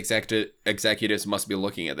these executives must be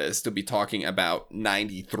looking at this to be talking about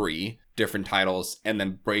 93 different titles and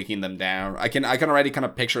then breaking them down. I can already kind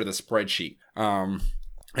of picture the spreadsheet.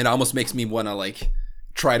 It almost makes me want to like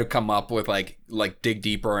try to come up with like dig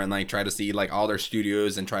deeper and like try to see like all their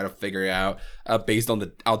studios and try to figure out based on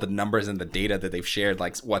the numbers and the data that they've shared,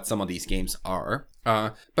 like what some of these games are.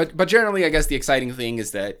 But generally, I guess the exciting thing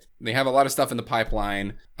is that they have a lot of stuff in the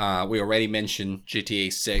pipeline. We already mentioned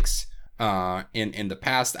GTA 6. In the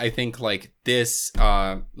past, I think like this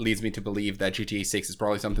leads me to believe that GTA 6 is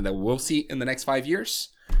probably something that we'll see in the next 5 years.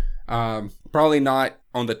 Probably not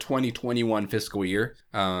on the 2021 fiscal year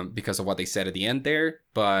because of what they said at the end there,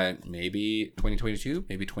 but maybe 2022,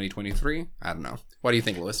 maybe 2023. I don't know. What do you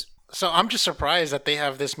think, Lewis? So I'm just surprised that they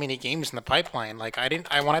have this many games in the pipeline. Like when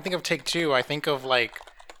I think of Take-Two, I think of like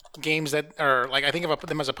games that are like, I think of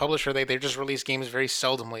them as a publisher, they just release games very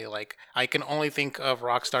seldomly. Like I can only think of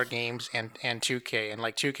Rockstar Games and 2K, and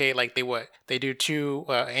like 2K, like they do 2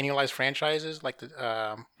 annualized franchises, like the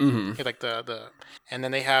like the and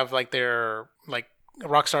then they have like their like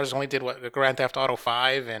Rockstar's only did Grand Theft Auto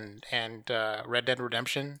 5 and Red Dead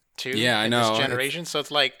Redemption 2. Yeah, I know. This generation, so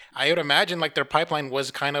it's like I would imagine like their pipeline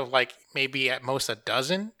was kind of like maybe at most a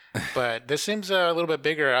dozen. But this seems a little bit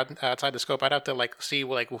bigger outside the scope. I'd have to like see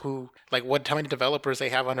how many developers they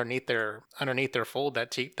have underneath their fold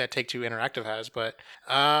that Take-Two Interactive has. But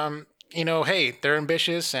hey, they're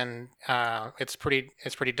ambitious and it's pretty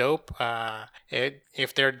dope.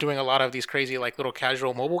 If they're doing a lot of these crazy like little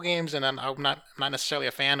casual mobile games, and I'm not necessarily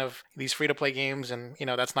a fan of these free to play games, and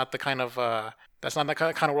that's not the kind of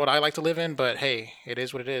world I like to live in, but hey, it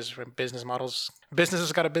is what it is. Business models, business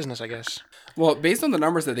has got a business, I guess. Well, based on the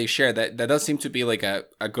numbers that they share, that does seem to be like a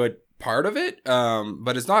good part of it,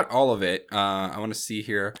 but it's not all of it. I want to see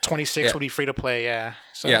here. 26 would be free to play, yeah.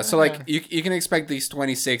 So like you can expect these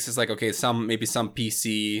 26 is like, okay, maybe some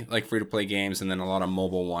PC like free to play games, and then a lot of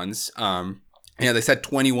mobile ones. Yeah, they said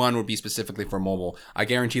 21 would be specifically for mobile. I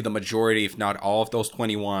guarantee the majority, if not all of those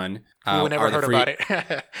 21, we never heard about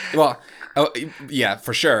it. Well, yeah,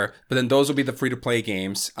 for sure. But then those will be the free-to-play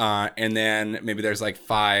games. And then maybe there's like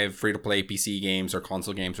 5 free-to-play PC games or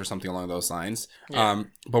console games or something along those lines. Yeah.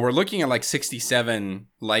 But we're looking at like 67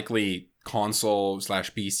 likely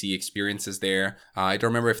console/PC experiences there. I don't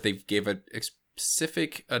remember if they gave a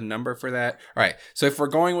specific number for that. All right. So if we're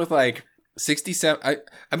going with like 67,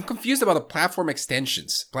 I'm confused about the platform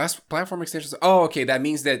extensions. Platform extensions. Oh, okay. That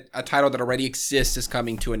means that a title that already exists is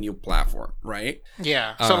coming to a new platform, right?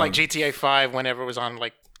 Yeah. So like GTA 5, whenever it was on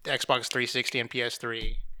like Xbox 360 and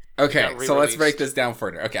PS3. Okay, so let's break this down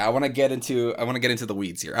further. Okay, I want to get into the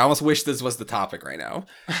weeds here. I almost wish this was the topic right now.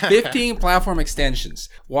 15 platform extensions.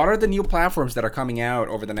 What are the new platforms that are coming out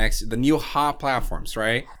over the new hot platforms,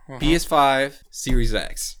 right? Mm-hmm. PS5, Series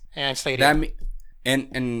X, and Stadia.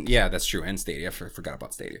 And yeah, that's true. And Stadia. I forgot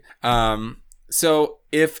about Stadia. So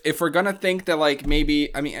if we're gonna think that like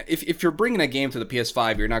maybe, I mean, if you're bringing a game to the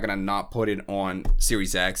PS5, you're not gonna not put it on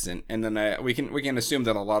Series X, and then we can assume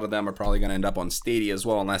that a lot of them are probably gonna end up on Stadia as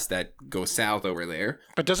well, unless that goes south over there.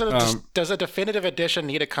 But does a definitive edition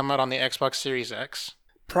need to come out on the Xbox Series X?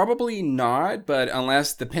 Probably not, but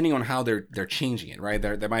unless, depending on how they're changing it, right?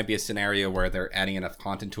 There might be a scenario where they're adding enough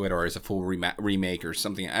content to it, or is a full remake or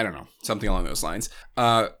something. I don't know, something along those lines.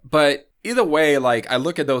 But either way, like I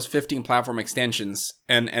look at those 15 platform extensions,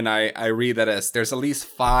 and I read that as there's at least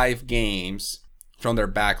 5 games from their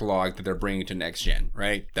backlog that they're bringing to next gen,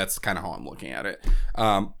 right? That's kind of how I'm looking at it.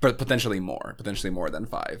 But potentially more than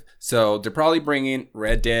 5. So they're probably bringing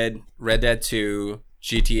Red Dead 2,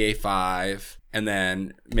 GTA 5. And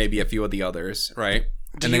then maybe a few of the others, right?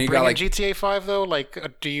 Do you bring in GTA 5 though?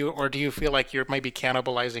 Like, do you feel like you're maybe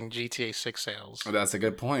cannibalizing GTA 6 sales? Oh, that's a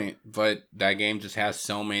good point. But that game just has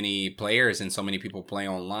so many players and so many people playing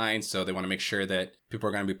online, so they want to make sure that people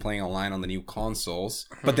are going to be playing online on the new consoles.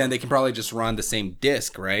 But then they can probably just run the same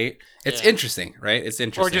disc, right? It's interesting, right? It's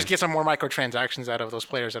interesting. Or just get some more microtransactions out of those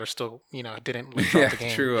players that are still, didn't leave the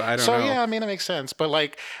game. True. I don't know. So yeah, I mean, it makes sense. But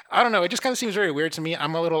like, I don't know. It just kind of seems very weird to me.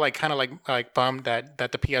 I'm a little kind of bummed that the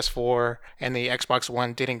PS4 and the Xbox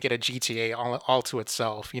One didn't get a GTA all to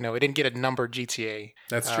itself. It didn't get a numbered GTA.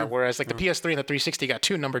 That's true. Whereas like the PS3 and the 360 got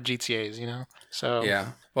 2 numbered GTAs. So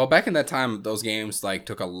yeah. Well, back in that time, those games like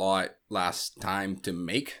took a lot last time to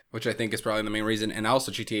make, which I think is probably the main reason. And also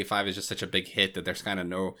GTA 5 is just such a big hit that there's kind of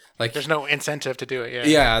no like there's no incentive to do it.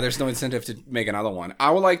 Yeah, there's no incentive to make another one.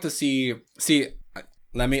 I would like to see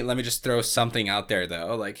let me just throw something out there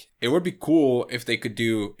though. Like it would be cool if they could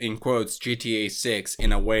do, in quotes, GTA 6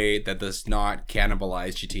 in a way that does not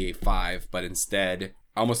cannibalize GTA 5, but instead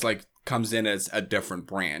almost like comes in as a different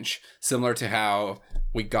branch, similar to how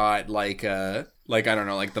we got like I don't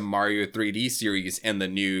know, like the Mario 3D series and the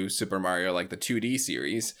new Super Mario, like the 2D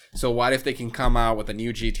series. So what if they can come out with a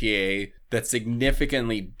new GTA that's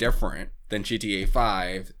significantly different than GTA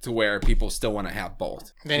 5 to where people still want to have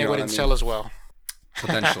both? Then it wouldn't sell as well.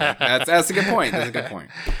 Potentially. That's a good point.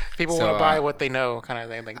 People want to buy what they know, kind of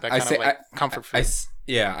thing. Like that kind of like comfort food.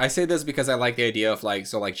 I say this because I like the idea of like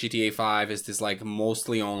GTA 5 is this like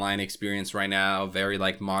mostly online experience right now, very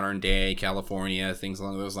like modern day California, things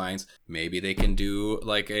along those lines. Maybe they can do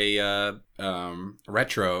like a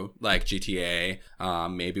retro like GTA,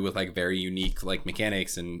 maybe with like very unique like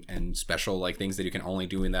mechanics and special like things that you can only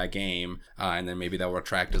do in that game, and then maybe that will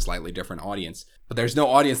attract a slightly different audience. But there's no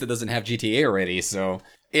audience that doesn't have GTA already, so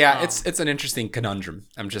yeah, it's an interesting conundrum.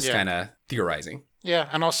 I'm just kind of theorizing. Yeah,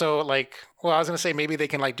 and also like, well, I was gonna say maybe they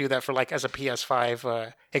can like do that for like as a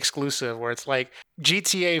PS5 exclusive, where it's like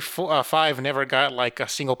GTA 5 never got like a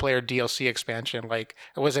single player DLC expansion. Like,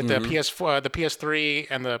 was it the PS3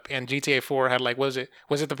 and GTA 4 had like was it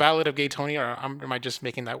the Ballad of Gay Tony, or am I just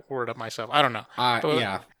making that word up myself? I don't know.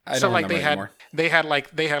 Yeah, I so don't like anymore. they had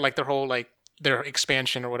like their whole like their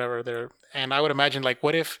expansion or whatever and I would imagine like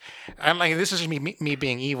what if, I'm like, this is me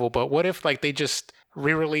being evil, but what if like they just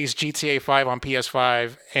re-release GTA 5 on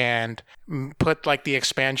PS5 and put like the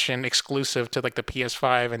expansion exclusive to like the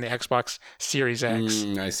PS5 and the Xbox Series X.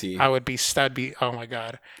 I see. That'd be oh my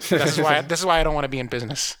god. This is why I don't want to be in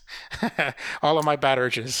business. All of my bad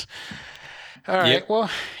urges. All right. Yep.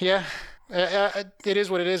 Well, yeah. It is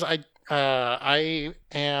what it is.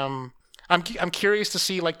 I'm I'm curious to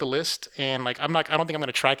see like the list, and like I don't think I'm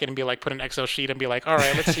gonna track it and be like put an Excel sheet and be like, all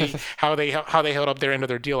right, let's see how they held up their end of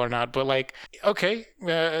their deal or not. But like, okay,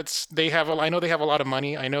 it's they have I know they have a lot of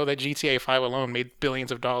money. I know that GTA 5 alone made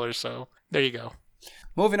billions of dollars. So there you go.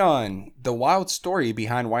 Moving on, the wild story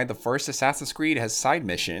behind why the first Assassin's Creed has side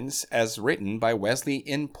missions, as written by Wesley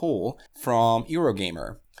N. Poole from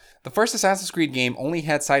Eurogamer. The first Assassin's Creed game only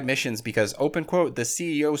had side missions because, open quote, the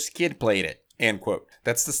CEO's kid played it, end quote.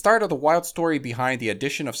 That's the start of the wild story behind the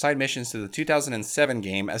addition of side missions to the 2007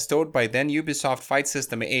 game, as told by then Ubisoft Fight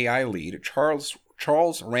System AI lead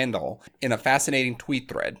Charles Randall in a fascinating tweet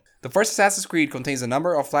thread. The first Assassin's Creed contains a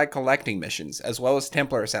number of flag collecting missions, as well as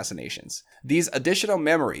Templar assassinations. These additional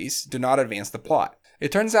memories do not advance the plot.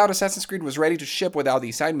 It turns out Assassin's Creed was ready to ship without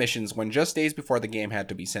these side missions when just days before the game had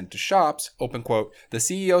to be sent to shops, open quote, the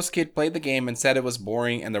CEO's kid played the game and said it was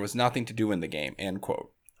boring and there was nothing to do in the game, end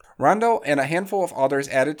quote. Randall and a handful of others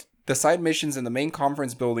added the side missions in the main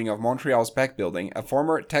conference building of Montreal's Spec Building, a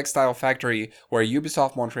former textile factory where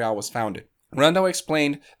Ubisoft Montreal was founded. Randall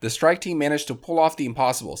explained, the strike team managed to pull off the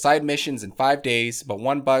impossible, side missions in 5 days, but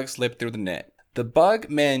one bug slipped through the net. The bug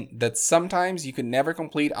meant that sometimes you could never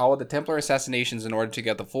complete all of the Templar assassinations in order to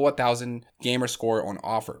get the full 1000 gamer score on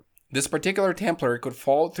offer. This particular Templar could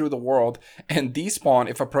fall through the world and despawn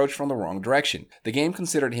if approached from the wrong direction. The game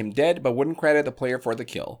considered him dead but wouldn't credit the player for the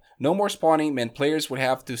kill. No more spawning meant players would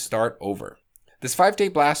have to start over. This 5-day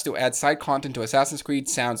blast to add side content to Assassin's Creed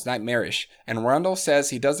sounds nightmarish, and Randall says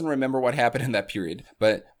he doesn't remember what happened in that period,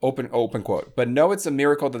 but open quote, but no, it's a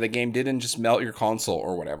miracle that the game didn't just melt your console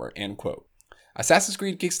or whatever, end quote. Assassin's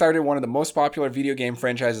Creed kickstarted one of the most popular video game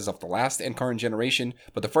franchises of the last and current generation,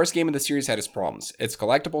 but the first game in the series had its problems. Its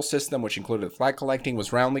collectible system, which included flag collecting,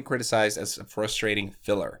 was roundly criticized as a frustrating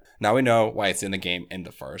filler. Now we know why it's in the game in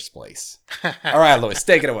the first place. All right, Louis,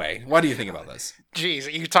 take it away. What do you think about this?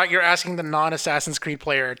 Jeez, you're asking the non-Assassin's Creed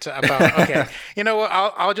player about. Okay, you know what?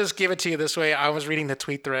 I'll just give it to you this way. I was reading the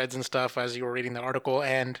tweet threads and stuff as you were reading the article,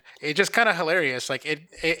 and it just kind of hilarious. Like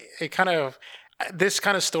it kind of. This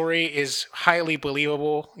kind of story is highly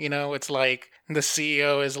believable. You know, it's like the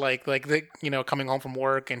CEO is like the coming home from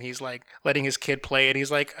work and he's like letting his kid play it. He's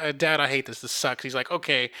like, Dad, I hate this. This sucks. He's like,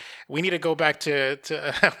 okay, we need to go back to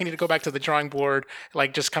we need to go back to the drawing board.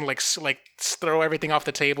 Like just kind of like throw everything off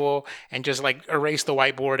the table and just like erase the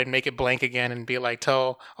whiteboard and make it blank again and be like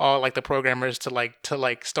tell all like the programmers to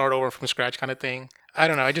start over from scratch kind of thing. I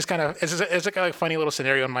don't know. I just kind of it's like a funny little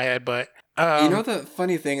scenario in my head, but. You know, the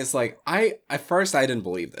funny thing is, like, at first I didn't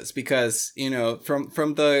believe this because, you know, from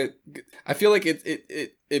the, I feel like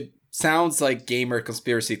it sounds like gamer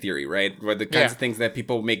conspiracy theory, right? Where the kinds of things that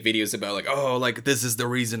people make videos about, like, oh, like, this is the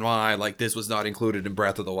reason why, like, this was not included in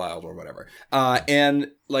Breath of the Wild or whatever.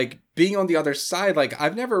 And, like, being on the other side, like,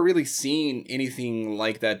 I've never really seen anything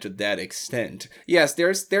like that to that extent. Yes,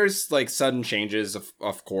 there's like, sudden changes,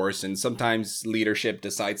 of course, and sometimes leadership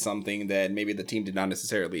decides something that maybe the team did not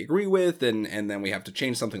necessarily agree with, and then we have to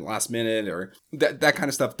change something last minute, or that kind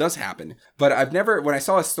of stuff does happen. But I've never, when I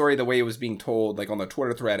saw a story the way it was being told, like, on the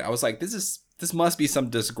Twitter thread, I was like, this must be some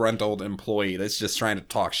disgruntled employee that's just trying to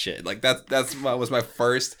talk shit. Like, that's what was my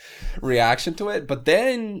first reaction to it. But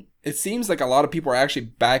then it seems like a lot of people are actually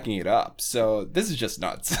backing it up. So this is just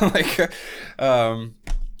nuts. Like,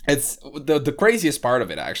 it's the craziest part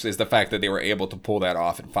of it actually is the fact that they were able to pull that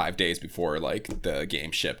off in 5 days before like the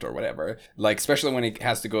game shipped or whatever. Like, especially when it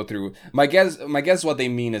has to go through. My guess what they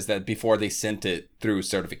mean is that before they sent it through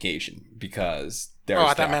certification, because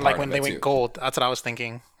I thought meant like when they went gold. That's what I was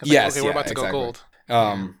thinking. Yes, okay, we're about to go gold.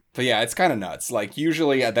 But yeah, it's kind of nuts. Like,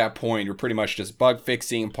 usually at that point, you're pretty much just bug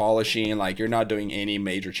fixing, polishing. Like, you're not doing any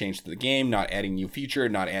major change to the game, not adding new feature,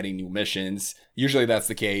 not adding new missions. Usually that's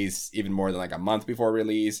the case even more than like a month before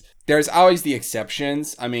release. There's always the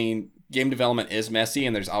exceptions. I mean, game development is messy,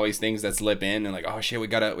 and there's always things that slip in and like, oh shit, we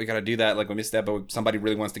gotta do that. Like, we missed that, but somebody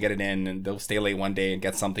really wants to get it in, and they'll stay late one day and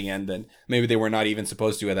get something in that maybe they were not even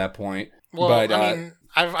supposed to at that point. Well, but, I mean,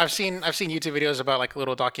 I've seen YouTube videos about like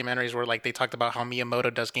little documentaries where like they talked about how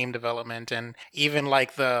Miyamoto does game development, and even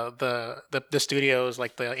like the studios,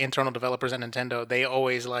 like the internal developers at Nintendo, they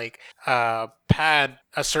always like pad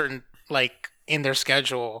a certain like in their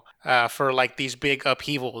schedule for like these big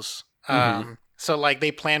upheavals. So like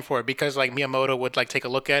they plan for it because like Miyamoto would like take a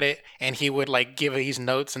look at it and he would like give these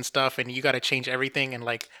notes and stuff, and you got to change everything and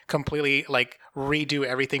like completely like redo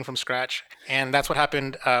everything from scratch. And that's what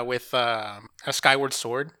happened with a Skyward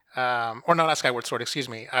Sword. Or no, not Skyward Sword, excuse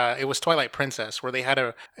me. It was Twilight Princess, where they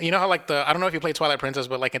had you know how like I don't know if you played Twilight Princess,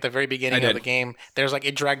 but like at the very beginning of the game, there's like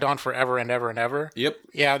it dragged on forever and ever and ever. Yep.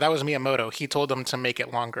 Yeah, that was Miyamoto. He told them to make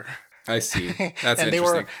it longer. I see. That's And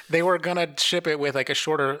interesting. they were gonna ship it with like a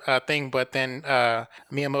shorter thing, but then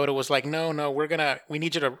Miyamoto was like, no, we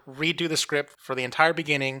need you to redo the script for the entire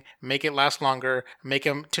beginning, make it last longer, make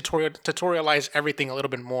him tutorialize everything a little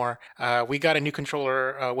bit more. We got a new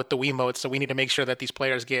controller with the Wiimotes, so we need to make sure that these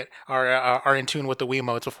players are in tune with the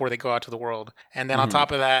Wiimotes before they go out to the world. And then on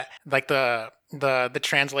top of that, like the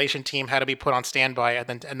translation team had to be put on standby at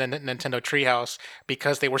the Nintendo Treehouse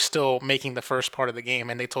because they were still making the first part of the game,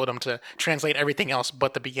 and they told them to translate everything else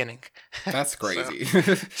but the beginning. That's crazy.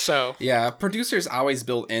 So yeah, producers always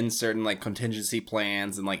build in certain like contingency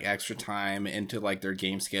plans and like extra time into like their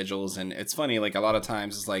game schedules, and it's funny, like a lot of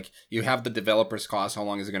times it's like you have the developers cost how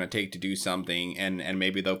long is it going to take to do something, and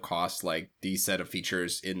maybe they'll cost like these set of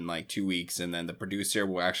features in like 2 weeks, and then the producer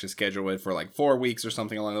will actually schedule it for like 4 weeks or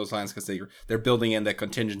something along those lines because they're building in the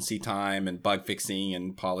contingency time and bug fixing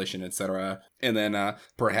and polishing, etc. And then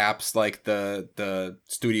perhaps like the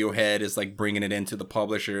studio head is like bringing it into the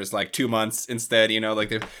publishers like 2 months instead,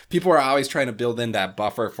 like people are always trying to build in that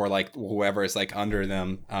buffer for like whoever is like under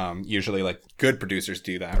them. Usually like good producers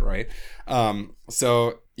do that, right?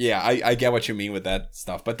 So yeah, I get what you mean with that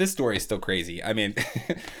stuff, but this story is still crazy. I mean,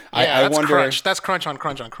 I that's wonder. crunch. That's crunch on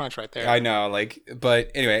crunch on crunch right there. I know, like, but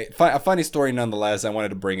anyway, a funny story nonetheless. I wanted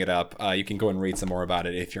to bring it up. You can go and read some more about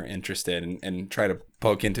it if you're interested, and try to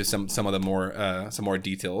poke into some of the more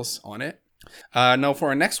details on it. Now for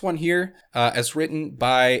our next one here, as written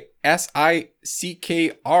by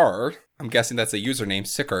SICKR, I'm guessing that's a username,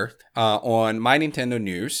 Sicker, on My Nintendo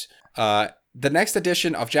News. The next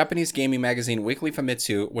edition of Japanese gaming magazine Weekly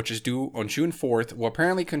Famitsu, which is due on June 4th, will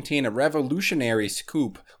apparently contain a revolutionary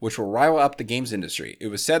scoop which will rile up the games industry. It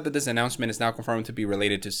was said that this announcement is now confirmed to be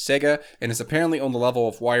related to SEGA and is apparently on the level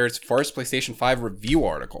of Wired's first PlayStation 5 review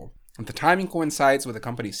article. If the timing coincides with the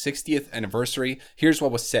company's 60th anniversary, here's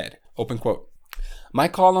what was said. Open quote. My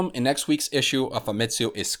column in next week's issue of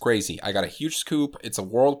Famitsu is crazy. I got a huge scoop. It's a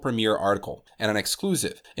world premiere article and an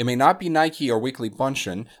exclusive. It may not be Nike or Weekly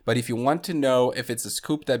Bunshin, but if you want to know if it's a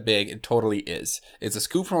scoop that big, it totally is. It's a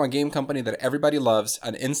scoop from a game company that everybody loves,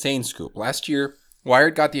 an insane scoop. Last year,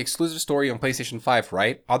 Wired got the exclusive story on PlayStation 5,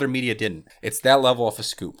 right? Other media didn't. It's that level of a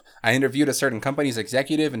scoop. I interviewed a certain company's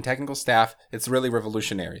executive and technical staff. It's really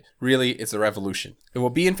revolutionary. Really, it's a revolution. It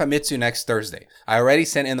will be in Famitsu next Thursday. I already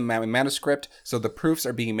sent in the manuscript, so the proofs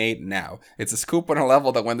are being made now. It's a scoop on a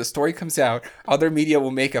level that when the story comes out, other media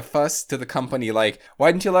will make a fuss to the company like,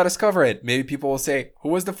 why didn't you let us cover it? Maybe people will say, who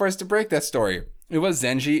was the first to break that story? It was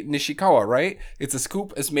Zenji Nishikawa, right? It's a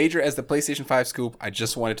scoop as major as the PlayStation 5 scoop. I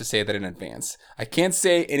just wanted to say that in advance. I can't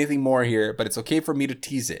say anything more here, but it's okay for me to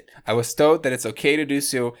tease it. I was told that it's okay to do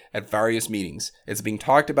so at various meetings. It's being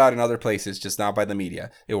talked about in other places, just not by the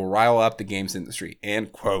media. It will rile up the games industry.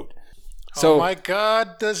 End quote. So, oh my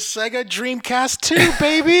God, the Sega Dreamcast 2,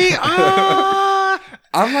 baby! Ah!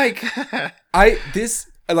 I'm like,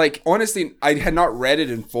 honestly, I had not read it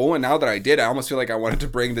in full, and now that I did, I almost feel like I wanted to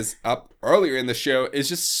bring this up earlier in the show. It's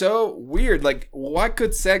just so weird. Like, what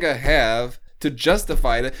could Sega have to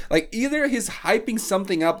justify that? Like, either he's hyping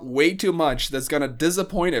something up way too much that's gonna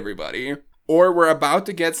disappoint everybody, or we're about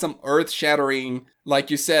to get some earth-shattering,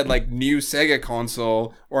 like you said, like new Sega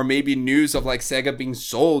console, or maybe news of like Sega being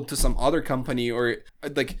sold to some other company, or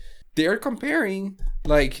like they're comparing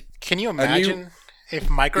like. Can you imagine if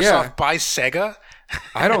Microsoft buys Sega?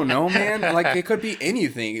 I don't know, man. Like, it could be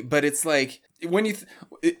anything, but it's like when you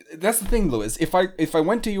that's the thing, Louis. If I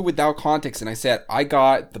went to you without context and I said I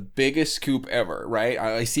got the biggest scoop ever, right?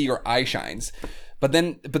 I see your eye shines, but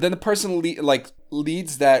then the person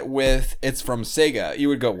leads that with it's from Sega, you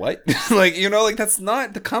would go, what? like that's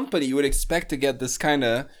not the company you would expect to get this kind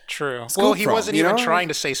of true. Well, he wasn't even trying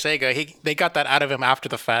to say Sega. They got that out of him after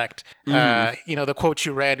the fact. Mm-hmm. The quote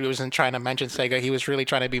you read, he wasn't trying to mention Sega. He was really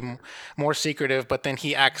trying to be more secretive. But then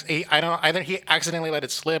either he accidentally let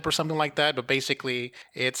it slip or something like that. But basically,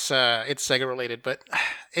 it's Sega related. But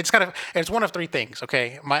it's one of three things.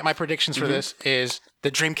 Okay, my predictions for this is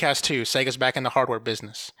the Dreamcast 2. Sega's back in the hardware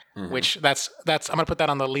business. Mm-hmm. Which that's I'm gonna put that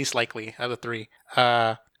on the least likely of the three.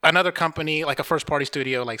 Another company like a first party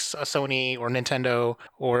studio like Sony or Nintendo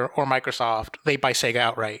or Microsoft, they buy Sega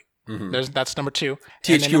outright. Mm-hmm. That's number two.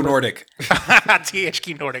 THQ Nordic.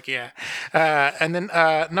 THQ Nordic, yeah. And then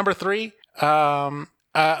number three, a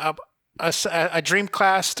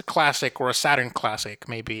Dreamcast classic or a Saturn classic,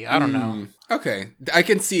 maybe. I don't know. Okay, I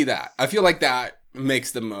can see that. I feel like that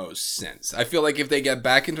makes the most sense. I feel like if they get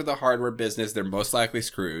back into the hardware business, they're most likely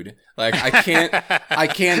screwed. Like I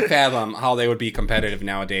can't fathom how they would be competitive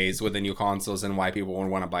nowadays with the new consoles and why people would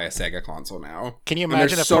want to buy a Sega console now. Can you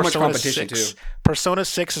imagine if so Persona much competition 6, too? Persona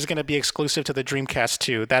 6 is going to be exclusive to the Dreamcast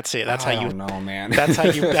 2. That's it. That's how you know, man. That's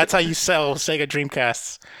how you sell Sega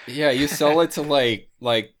Dreamcasts. Yeah, you sell it to like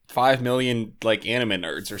 5 million like anime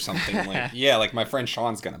nerds or something. Like, yeah, like my friend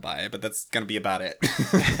Sean's gonna buy it, but that's gonna be about it.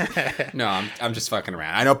 No, I'm just fucking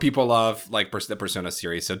around. I know people love like the Persona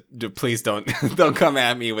series, so please don't come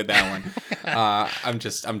at me with that one. I'm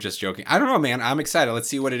just joking. I don't know, man. I'm excited. Let's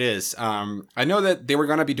see what it is. I know that they were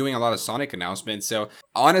gonna be doing a lot of Sonic announcements, so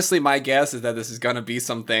honestly, my guess is that this is gonna be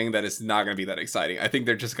something that is not gonna be that exciting. I think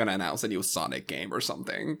they're just gonna announce a new Sonic game or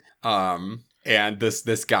something. And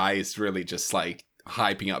this guy is really just like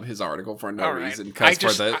hyping up his article for no reason because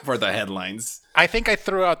for the headlines. I think I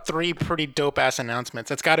threw out 3 pretty dope ass announcements.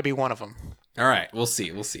 That's got to be one of them. All right, we'll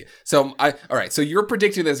see. So so you're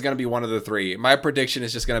predicting that it's going to be one of the 3. My prediction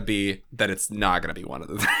is just going to be that it's not going to be one of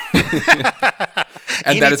the 3.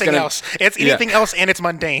 And that it's going to it's anything else and it's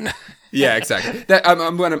mundane. Yeah, exactly.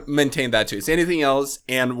 I'm going to maintain that too. It's anything else,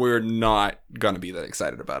 and we're not going to be that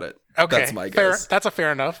excited about it. Okay, that's my guess. That's a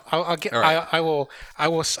fair enough. I will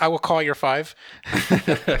call your 5.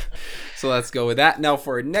 So let's go with that. Now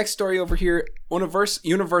for our next story over here,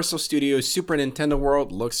 Universal Studios Super Nintendo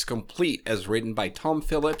World looks complete as written by Tom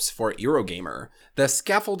Phillips for Eurogamer. The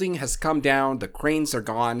scaffolding has come down, the cranes are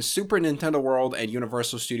gone, Super Nintendo World and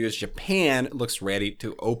Universal Studios Japan looks ready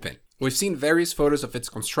to open. We've seen various photos of its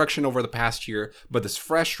construction over the past year, but this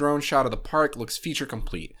fresh drone shot of the park looks feature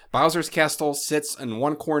complete. Bowser's Castle sits in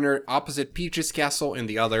one corner, opposite Peach's Castle in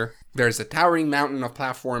the other. There's a towering mountain of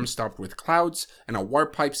platforms topped with clouds, and a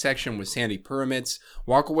warp pipe section with sandy pyramids.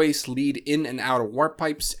 Walkways lead in and out of warp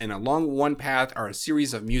pipes, and along one path are a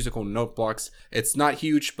series of musical note blocks. It's not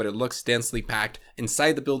huge, but it looks densely packed.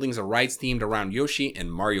 Inside the buildings are rides themed around Yoshi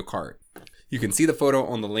and Mario Kart. You can see the photo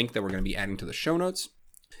on the link that we're going to be adding to the show notes.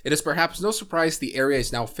 It is perhaps no surprise the area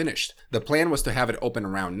is now finished. The plan was to have it open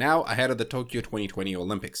around now ahead of the Tokyo 2020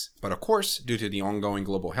 Olympics. But of course, due to the ongoing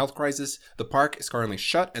global health crisis, the park is currently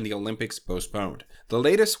shut and the Olympics postponed. The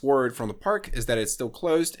latest word from the park is that it's still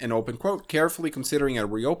closed and open, quote, carefully considering a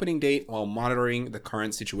reopening date while monitoring the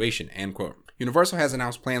current situation, end quote. Universal has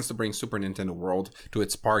announced plans to bring Super Nintendo World to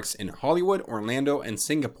its parks in Hollywood, Orlando, and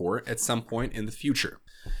Singapore at some point in the future.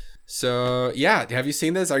 So, yeah, have you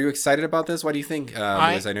seen this? Are you excited about this? What do you think,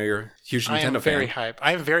 Liz? I know you're a huge Nintendo fan.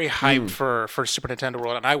 I am very hyped for Super Nintendo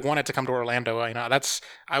World, and I want it to come to Orlando. You know,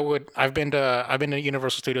 I've been to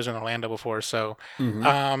Universal Studios in Orlando before, so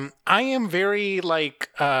I am very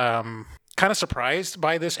kind of surprised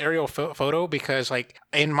by this aerial photo because like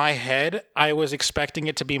in my head I was expecting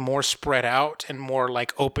it to be more spread out and more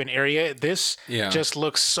like open area. This just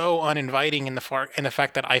looks so uninviting in the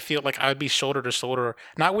fact that I feel like I would be shoulder to shoulder,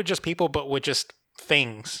 not with just people but with just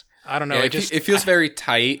things. I don't know. Yeah, it feels very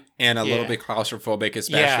tight and a little bit claustrophobic,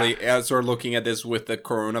 especially as we're looking at this with the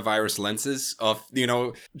coronavirus lenses of, you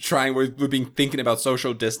know, we've been thinking about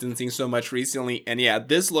social distancing so much recently. And yeah,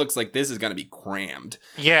 this looks like this is going to be crammed.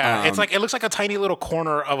 Yeah, it looks like a tiny little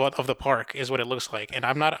corner of the park is what it looks like. And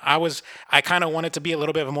I kind of want it to be a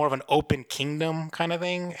little bit more of an open kingdom kind of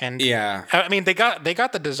thing. And yeah, I mean, they got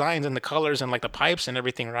the designs and the colors and like the pipes and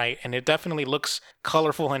everything right. And it definitely looks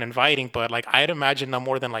colorful and inviting, but like I'd imagine no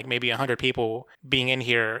more than like maybe 100 people being in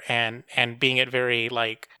here and being it very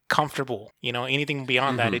like comfortable. You know, anything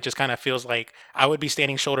beyond that, it just kind of feels like I would be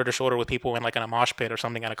standing shoulder to shoulder with people in like in a mosh pit or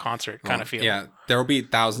something at a concert kind of feel. Yeah, there will be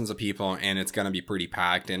thousands of people and it's going to be pretty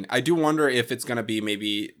packed. And I do wonder if it's going to be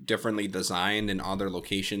maybe differently designed in other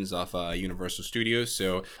locations of Universal Studios.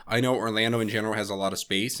 So I know Orlando in general has a lot of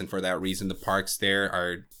space, and for that reason, the parks there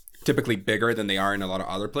are typically bigger than they are in a lot of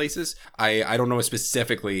other places. I don't know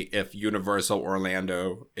specifically if Universal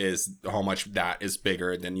Orlando is how much that is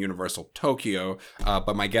bigger than Universal Tokyo,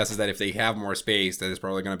 but my guess is that if they have more space, that it's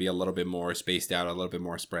probably going to be a little bit more spaced out, a little bit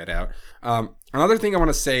more spread out. Another thing I want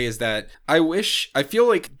to say is that I feel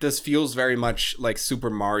like this feels very much like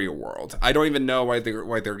Super Mario World. I don't even know why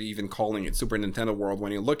they're even calling it Super Nintendo World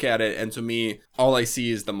when you look at it, and to me, all I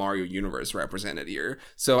see is the Mario universe represented here.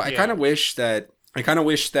 So I kind of wish that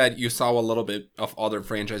you saw a little bit of other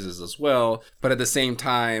franchises as well, but at the same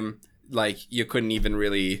time, like you couldn't even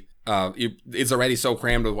really. It's already so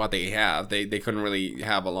crammed with what they have. They couldn't really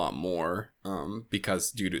have a lot more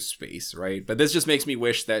because due to space, right? But this just makes me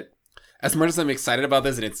wish that, as much as I'm excited about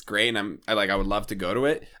this and it's great, and I would love to go to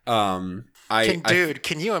it.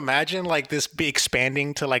 Can you imagine like this be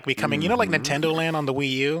expanding to like becoming, like Nintendo Land on the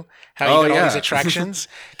Wii U? How you got all these attractions?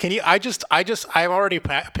 Can you? I'm already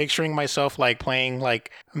picturing myself like playing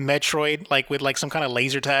like Metroid, like with like some kind of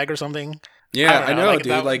laser tag or something. Yeah, I know, like,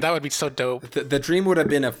 dude. That would be so dope. The dream would have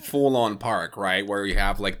been a full-on park, right? Where you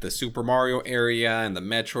have like the Super Mario area and the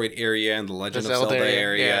Metroid area and the Legend of Zelda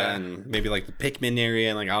area and maybe like the Pikmin area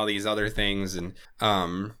and like all these other things and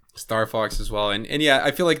Star Fox as well. And yeah,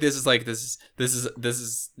 I feel like this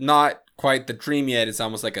is not quite the dream yet. It's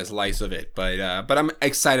almost like a slice of it, but I'm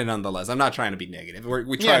excited nonetheless. I'm not trying to be negative.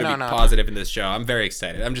 We try to be positive in this show. I'm very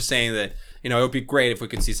excited. I'm just saying that, it would be great if we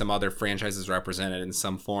could see some other franchises represented in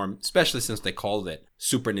some form, especially since they called it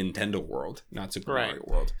Super Nintendo World, not Super Mario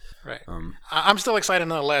World. Right. I'm still excited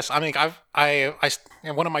nonetheless. I mean, I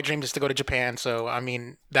one of my dreams is to go to Japan, so I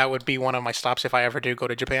mean that would be one of my stops if I ever do go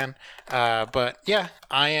to Japan. But yeah,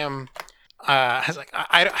 I am.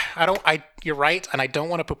 You're right, and I don't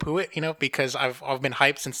want to poo-poo it, because I've been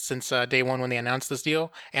hyped since day one when they announced this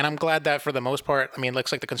deal, and I'm glad that for the most part, I mean, it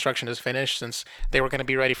looks like the construction is finished since they were going to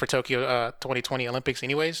be ready for Tokyo 2020 Olympics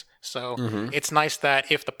anyways. So it's nice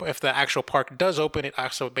that if the actual park does open, it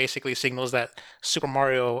also basically signals that Super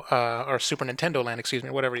Mario or Super Nintendo Land, excuse me,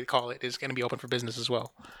 whatever you call it, is going to be open for business as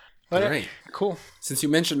well. All right. Cool. Since you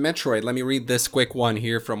mentioned Metroid, let me read this quick one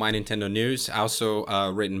here from My Nintendo News, also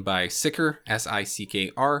written by Sickr,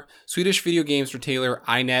 Sickr. Swedish video games retailer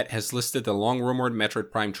iNet has listed the long-rumored Metroid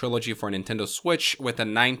Prime trilogy for Nintendo Switch with a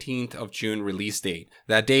 19th of June release date.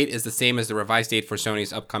 That date is the same as the revised date for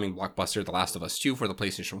Sony's upcoming blockbuster The Last of Us 2 for the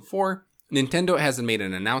PlayStation 4. Nintendo hasn't made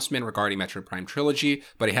an announcement regarding Metroid Prime Trilogy,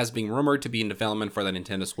 but it has been rumored to be in development for the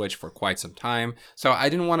Nintendo Switch for quite some time. So I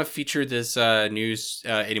didn't want to feature this news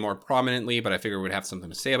any more prominently, but I figured we'd have something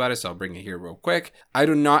to say about it, so I'll bring it here real quick. I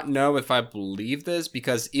do not know if I believe this,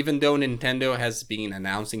 because even though Nintendo has been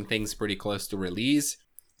announcing things pretty close to release,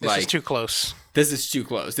 this is too close. This is too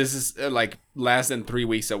close. This is like less than 3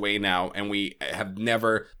 weeks away now, and we have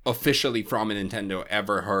never officially from Nintendo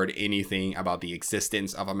ever heard anything about the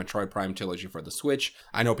existence of a Metroid Prime trilogy for the Switch.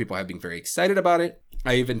 I know people have been very excited about it.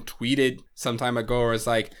 I even tweeted some time ago where it's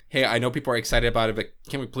like, hey, I know people are excited about it, but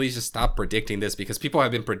can we please just stop predicting this? Because people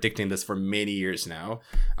have been predicting this for many years now.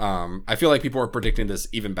 I feel like people were predicting this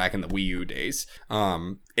even back in the Wii U days.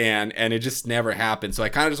 And it just never happened. So I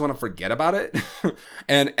kind of just want to forget about it.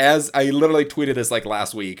 And as I literally tweeted this like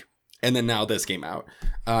last week, and then now this came out.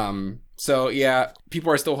 So yeah,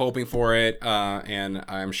 people are still hoping for it. And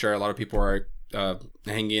I'm sure a lot of people are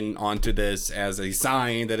hanging on to this as a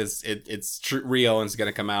sign that it's real and it's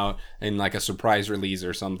gonna come out in like a surprise release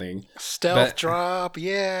or something. Stealth drop,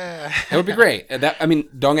 yeah. It would be great.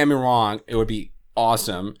 Don't get me wrong, it would be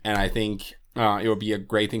awesome, and I think it would be a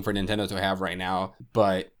great thing for Nintendo to have right now.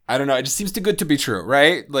 But I don't know, it just seems too good to be true,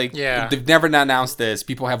 right? Like, they've never announced this.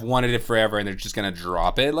 People have wanted it forever, and they're just gonna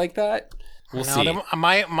drop it like that. We'll see.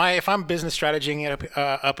 If I'm business strategizing it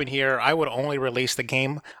up in here, I would only release the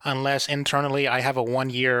game unless internally I have a 1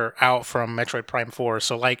 year out from Metroid Prime 4.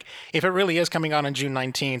 So like, if it really is coming out on June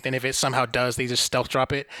 19th, and if it somehow does, they just stealth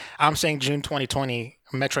drop it. I'm saying June 2020,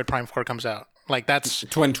 Metroid Prime 4 comes out. Like that's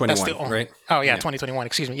 2021, right? Oh yeah, 2021.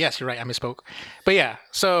 Excuse me. Yes, you're right. I misspoke. But yeah,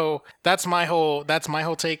 so that's my whole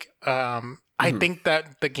take. I think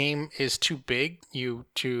that the game is too big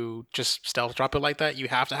to just stealth drop it like that. You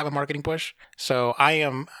have to have a marketing push. So I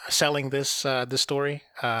am selling this story.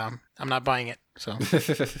 I'm not buying it. So.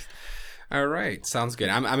 All right, sounds good.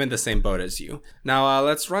 I'm in the same boat as you. Now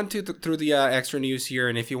let's run through the extra news here,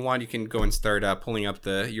 and if you want, you can go and start pulling up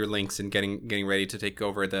your links and getting ready to take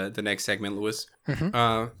over the next segment, Louis.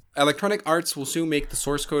 Electronic Arts will soon make the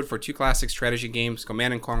source code for two classic strategy games,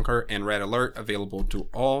 Command & Conquer and Red Alert, available to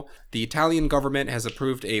all. The Italian government has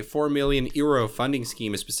approved a €4 million funding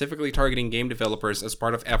scheme specifically targeting game developers as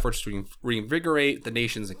part of efforts to reinvigorate the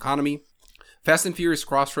nation's economy. Fast and Furious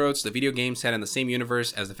Crossroads, the video game set in the same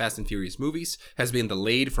universe as the Fast and Furious movies, has been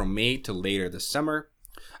delayed from May to later this summer.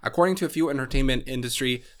 According to a few entertainment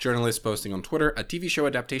industry journalists posting on Twitter, a TV show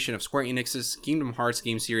adaptation of Square Enix's Kingdom Hearts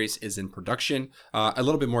game series is in production. A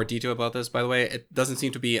little bit more detail about this, by the way. It doesn't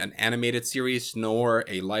seem to be an animated series nor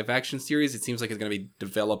a live-action series. It seems like it's going to be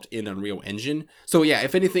developed in Unreal Engine. So yeah,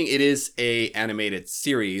 if anything, it is a animated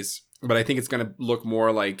series. But I think it's gonna look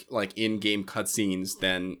more like in-game cutscenes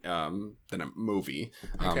than a movie.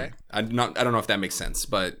 Okay. I don't know if that makes sense.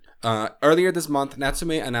 But earlier this month, Natsume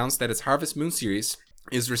announced that its Harvest Moon series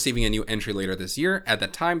is receiving a new entry later this year. At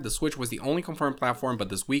that time, the Switch was the only confirmed platform, but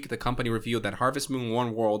this week the company revealed that Harvest Moon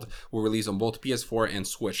One World will release on both PS4 and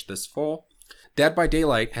Switch this fall. Dead by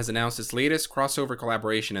Daylight has announced its latest crossover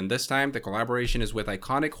collaboration, and this time the collaboration is with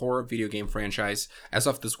iconic horror video game franchise. As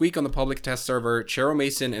of this week on the public test server, Cheryl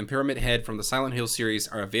Mason and Pyramid Head from the Silent Hill series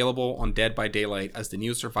are available on Dead by Daylight as the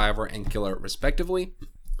new survivor and killer, respectively.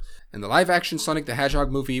 And the live-action Sonic the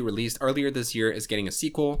Hedgehog movie released earlier this year is getting a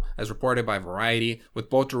sequel, as reported by Variety, with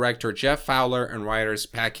both director Jeff Fowler and writers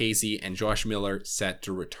Pat Casey and Josh Miller set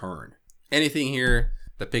to return. Anything here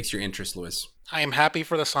that piques your interest, Louis? I am happy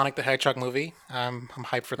for the Sonic the Hedgehog movie. I'm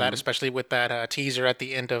hyped for that, especially with that teaser at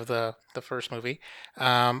the end of the first movie.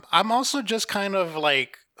 I'm also just kind of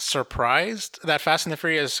like surprised that Fast and the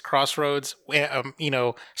Furious Crossroads,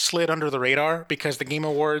 slid under the radar, because the Game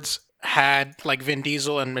Awards had like Vin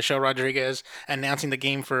Diesel and Michelle Rodriguez announcing the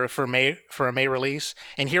game for a May release,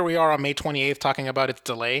 and here we are on May 28th talking about its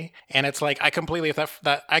delay, and it's like I completely forgot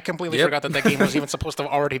that game was even supposed to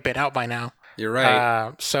have already been out by now. You're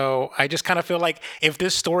right. So I just kind of feel like if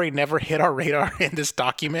this story never hit our radar in this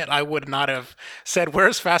document, I would not have said,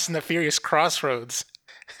 "Where's Fast and the Furious Crossroads?"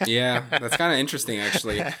 Yeah, that's kind of interesting,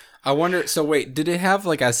 actually. I wonder. So wait, did it have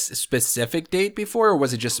like a specific date before, or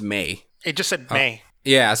was it just May? It just said May.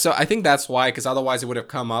 Yeah, so I think that's why, because otherwise it would have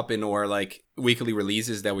come up in our like weekly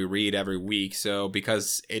releases that we read every week. So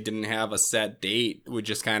because it didn't have a set date, we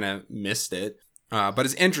just kind of missed it. But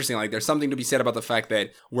it's interesting. Like, there's something to be said about the fact that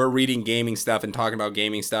we're reading gaming stuff and talking about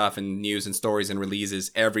gaming stuff and news and stories and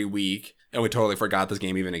releases every week, and we totally forgot this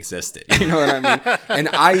game even existed. You know what I mean? And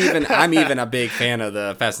I'm even a big fan of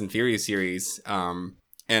the Fast and Furious series. And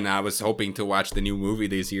I was hoping to watch the new movie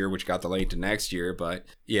this year, which got delayed to next year. But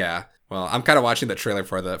yeah. Well, I'm kind of watching the trailer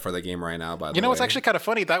for the game right now, by the way. You know, it's actually kind of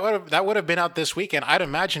funny. That would have been out this weekend, I'd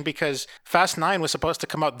imagine, because Fast 9 was supposed to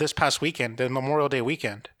come out this past weekend, the Memorial Day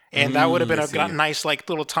weekend. And that would have been a nice like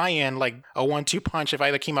little tie-in, like a 1-2 punch if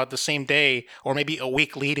either came out the same day or maybe a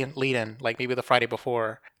week lead in, like maybe the Friday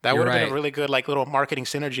before. That would have been a really good like little marketing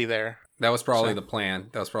synergy there. That was probably the plan.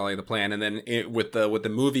 And then with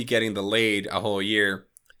the movie getting delayed a whole year,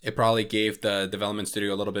 it probably gave the development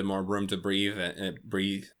studio a little bit more room to breathe.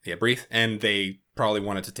 And they probably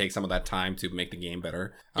wanted to take some of that time to make the game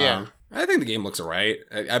better. Yeah. I think the game looks alright.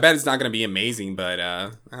 I bet it's not going to be amazing, but I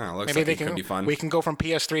don't know, it looks like it could be fun. We can go from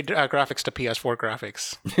PS3 graphics to PS4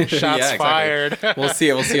 graphics. Shots fired. We'll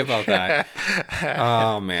see about that.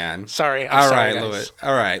 Oh, man. Sorry. All guys.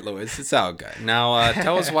 right, Louis. It's all good. Now,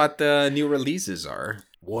 tell us what the new releases are.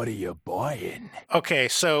 What are you buying? Okay,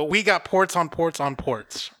 so we got ports on ports on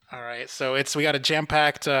ports. All right, so we got a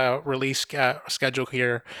jam-packed release schedule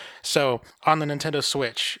here. So on the Nintendo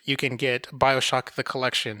Switch, you can get BioShock The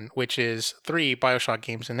Collection, which is 3 BioShock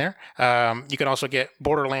games in there. You can also get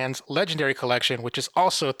Borderlands Legendary Collection, which is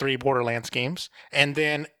also 3 Borderlands games. And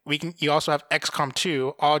then you also have XCOM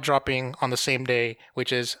 2, all dropping on the same day,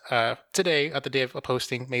 which is today, at the day of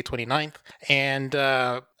posting, May 29th. And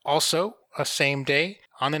also, a same day,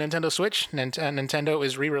 on the Nintendo Switch, Nintendo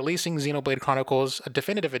is re-releasing Xenoblade Chronicles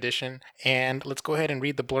Definitive Edition, and let's go ahead and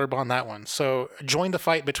read the blurb on that one. So, join the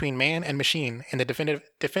fight between man and machine in the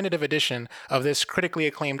definitive edition of this critically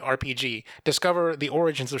acclaimed RPG. Discover the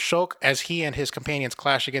origins of Shulk as he and his companions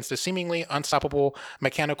clash against a seemingly unstoppable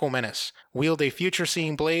mechanical menace. Wield a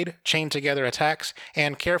future-seeing blade, chain together attacks,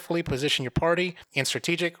 and carefully position your party in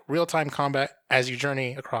strategic, real-time combat as you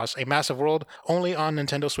journey across a massive world only on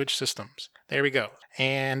Nintendo Switch systems. There we go.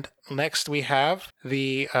 And next we have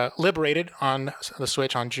the Liberated on the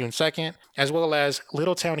Switch on June 2nd, as well as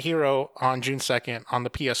Little Town Hero on June 2nd on the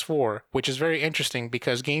PS4, which is very interesting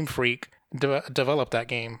because Game Freak developed that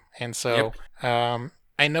game. And so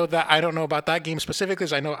I know that I don't know about that game specifically,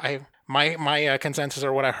 because I know my consensus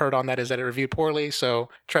or what I heard on that is that it reviewed poorly, so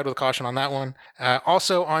tread with caution on that one.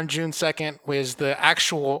 Also on June 2nd was the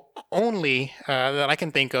actual only, that I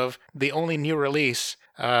can think of, the only new release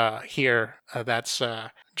here. That's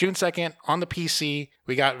June 2nd on the PC.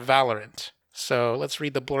 We got Valorant. So let's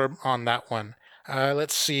read the blurb on that one.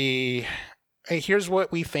 Let's see. Hey, here's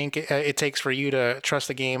what we think it takes for you to trust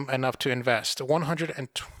the game enough to invest.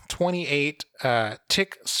 128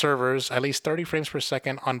 tick servers, at least 30 frames per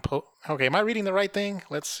second on Okay, am I reading the right thing?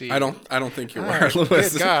 Let's see. I don't think you are,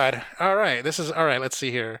 Louis. Good God. All right, let's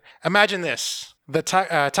see here. Imagine this. The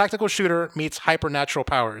tactical shooter meets hypernatural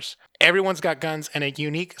powers. Everyone's got guns and a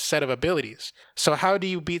unique set of abilities. So how do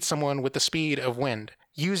you beat someone with the speed of wind?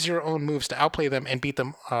 Use your own moves to outplay them and beat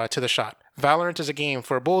them to the shot. Valorant is a game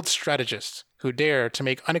for bold strategists who dare to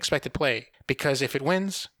make unexpected play, because if it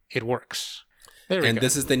wins, it works. There we And go.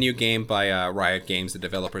 this is the new game by Riot Games, the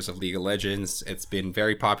developers of League of Legends. It's been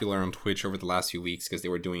very popular on Twitch over the last few weeks because they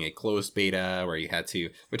were doing a closed beta where you had to,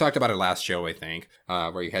 we talked about it last show, I think,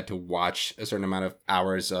 where you had to watch a certain amount of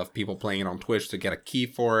hours of people playing it on Twitch to get a key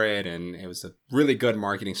for it. And it was a really good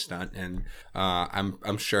marketing stunt. And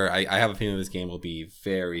I'm sure, I have a feeling this game will be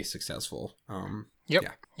very successful. Yep.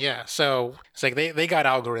 Yeah. So it's like they got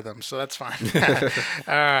algorithms, so that's fine.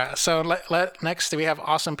 So next we have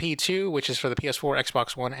Awesome P2, which is for the PS4,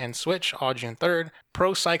 Xbox One, and Switch, all June 3rd.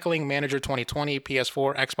 Pro Cycling Manager 2020,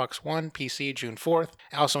 PS4, Xbox One, PC, June 4th.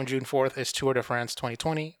 Also on June 4th is Tour de France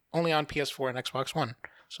 2020, only on PS4 and Xbox One.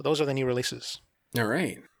 So those are the new releases. All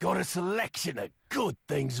right. Got a selection of good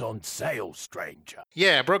things on sale, stranger.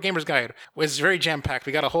 Yeah, Bro Gamer's Guide was very jam-packed.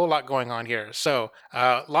 We got a whole lot going on here. So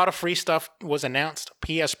a lot of free stuff was announced.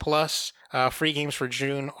 PS Plus free games for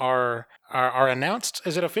June are announced.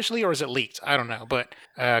 Is it officially or is it leaked? I don't know. But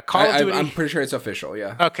Call of Duty... I'm pretty sure it's official,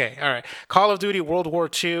 yeah. Okay, all right. Call of Duty World War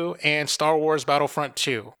II and Star Wars Battlefront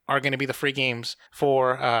 2 are going to be the free games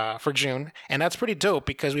for June. And that's pretty dope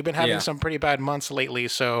because we've been having some pretty bad months lately.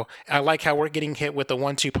 So I like how we're getting hit with the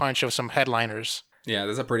 1-2 punch of some headliners. Yeah,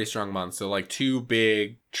 that's a pretty strong month. So like 2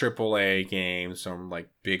 big AAA games from like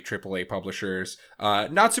big AAA publishers.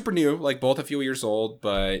 Not super new, like both a few years old,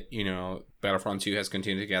 but you know, Battlefront 2 has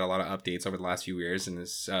continued to get a lot of updates over the last few years and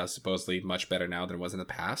is supposedly much better now than it was in the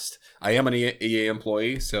past. I am an EA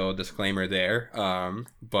employee, so disclaimer there.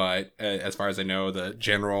 But as far as I know, the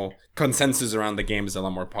general consensus around the game is a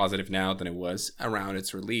lot more positive now than it was around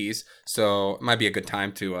its release. So it might be a good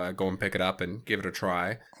time to go and pick it up and give it a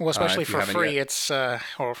try. Well, especially for free,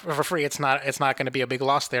 or for free, it's not going to be a big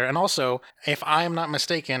loss there. And also, if I'm not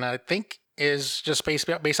mistaken, I think is just based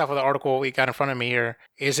off of the article we got in front of me here.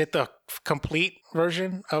 Is it the complete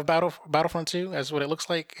version of Battlefront 2 as what it looks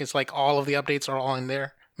like? It's like all of the updates are all in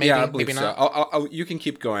there. Maybe, yeah, I believe maybe so. not. You can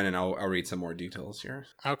keep going and I'll read some more details here.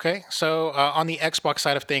 Okay, so on the Xbox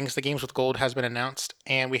side of things, the games with gold has been announced,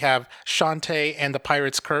 and we have Shantae and the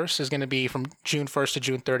Pirate's Curse is going to be from June 1st to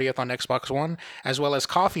June 30th on Xbox One, as well as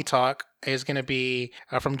Coffee Talk is going to be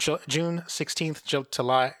from June 16th to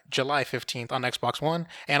July 15th on Xbox One,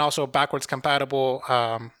 and also backwards compatible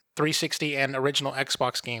 360 and original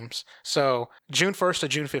Xbox games. So June 1st to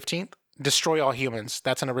June 15th. Destroy All Humans.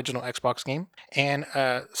 That's an original Xbox game. And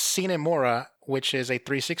Cinemora, which is a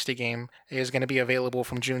 360 game, is going to be available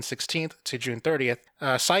from June 16th to June 30th.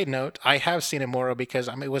 Side note, I have Cinemora because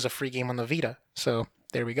it was a free game on the Vita. So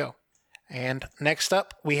there we go. And next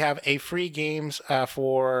up, we have a free games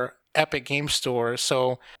for Epic Game Store.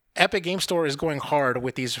 So Epic Game Store is going hard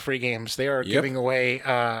with these free games. They are giving away...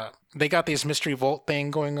 they got this Mystery Vault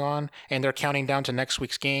thing going on, and they're counting down to next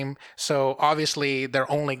week's game. So obviously, they're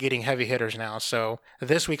only getting heavy hitters now. So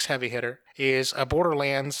this week's heavy hitter is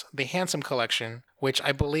Borderlands, the Handsome Collection, which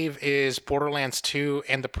I believe is Borderlands 2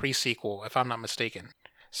 and the pre-sequel, if I'm not mistaken.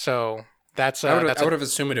 So that's... I would have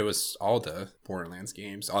assumed it was all the Borderlands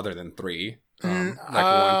games, other than 3. Like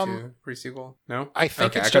 1, 2 pre-sequel? No? I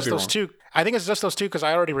think it's just those two. I think it's just those two because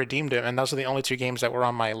I already redeemed it, and those are the only 2 games that were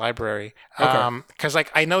on my library. Because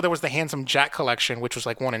like I know there was the Handsome Jack Collection, which was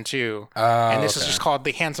like 1 and 2, and this is just called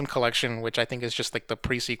the Handsome Collection, which I think is just like the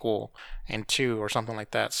pre-sequel and 2 or something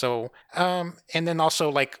like that. So, and then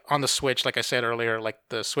also like on the Switch, like I said earlier, like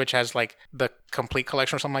the Switch has like the complete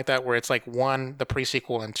collection or something like that, where it's like 1, the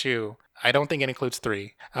pre-sequel, and 2. I don't think it includes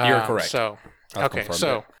 3. You're correct. So, okay,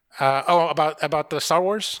 so. About the Star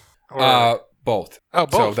Wars? Both. Oh,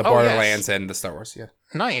 both. So the Borderlands yes. and the Star Wars, yeah.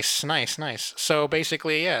 Nice. So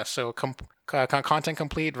basically, yeah. So content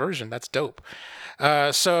complete version. That's dope.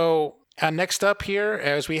 So next up here,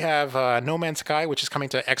 as we have No Man's Sky, which is coming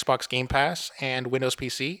to Xbox Game Pass and Windows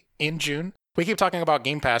PC in June. We keep talking about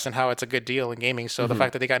Game Pass and how it's a good deal in gaming. So the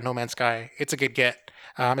fact that they got No Man's Sky, it's a good get.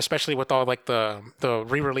 Especially with all like the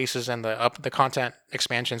re-releases and the content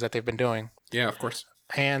expansions that they've been doing. Yeah, of course.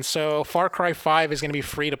 And so Far Cry 5 is going to be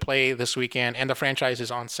free to play this weekend, and the franchise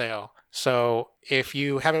is on sale. So if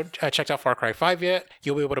you haven't checked out Far Cry 5 yet,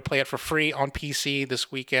 you'll be able to play it for free on PC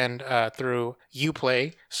this weekend through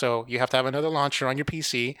Uplay. So you have to have another launcher on your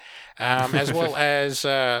PC, as well as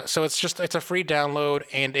so it's a free download,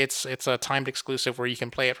 and it's a timed exclusive where you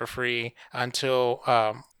can play it for free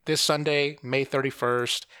until this Sunday, May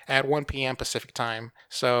 31st at 1 p.m. Pacific time.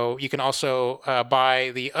 So you can also buy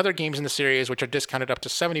the other games in the series, which are discounted up to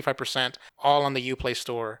 75%, all on the Uplay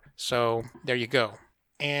store. So there you go.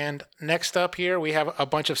 And next up here, we have a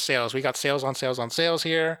bunch of sales. We got sales on sales on sales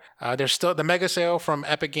here. There's still the mega sale from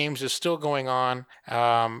Epic Games is still going on.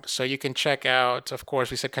 So you can check out, of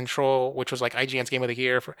course, we said Control, which was like IGN's Game of the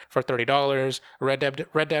Year for $30. Red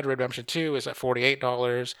Dead Redemption 2 is at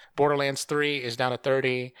 $48. Borderlands 3 is down to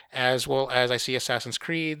 $30, as well as I see Assassin's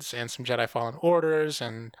Creeds and some Jedi Fallen Orders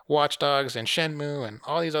and Watch Dogs and Shenmue and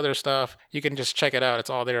all these other stuff. You can just check it out.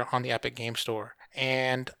 It's all there on the Epic Game Store.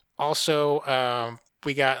 And also,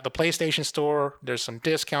 we got the PlayStation Store. There's some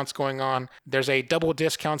discounts going on. There's a double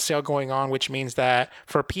discount sale going on, which means that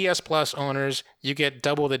for PS Plus owners, you get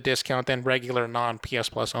double the discount than regular non-PS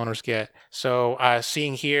Plus owners get. So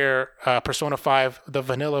seeing here, Persona 5, the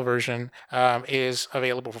vanilla version, is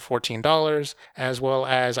available for $14, as well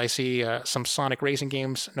as I see some Sonic racing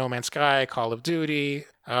games, No Man's Sky, Call of Duty,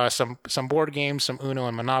 some board games, some Uno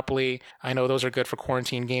and Monopoly. I know those are good for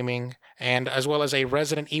quarantine gaming. And as well as a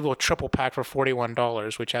Resident Evil triple pack for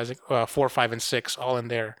 $41, which has 4, 5, and 6 all in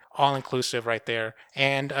there, all inclusive right there.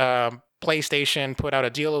 And PlayStation put out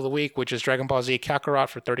a deal of the week, which is Dragon Ball Z Kakarot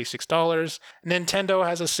for $36. Nintendo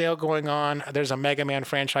has a sale going on. There's a Mega Man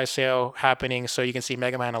franchise sale happening, so you can see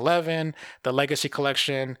Mega Man 11, the Legacy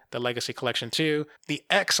Collection, the Legacy Collection 2, the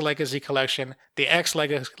X Legacy Collection, the X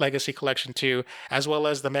Legacy Collection 2, as well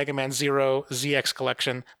as the Mega Man Zero ZX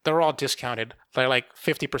Collection. They're all discounted. They're like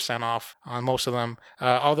 50% off on most of them.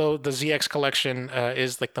 Although the ZX Collection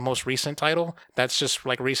is like the most recent title, that's just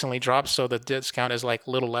like recently dropped, so the discount is like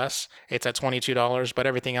a little less. It's at $22, but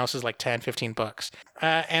everything else is like $10-15.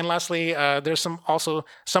 And lastly, there's some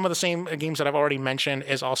of the same games that I've already mentioned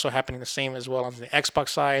is also happening the same as well on the Xbox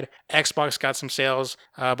side. Xbox got some sales,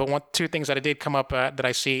 but two things that I did come up that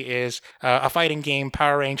I see is a fighting game,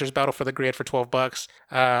 Power Rangers Battle for the Grid for $12.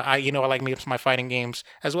 I like me my fighting games,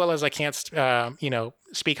 as well as I can't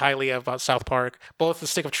speak highly about South Park. Both the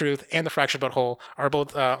Stick of Truth and the Fractured But Whole are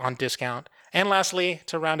both on discount. And lastly,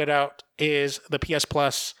 to round it out, is the PS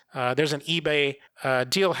Plus. There's an eBay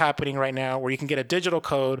deal happening right now where you can get a digital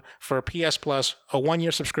code for PS Plus, a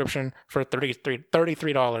 1-year subscription for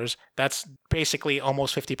 $33. That's basically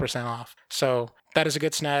almost 50% off. So that is a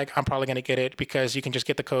good snag. I'm probably going to get it because you can just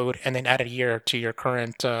get the code and then add a year to your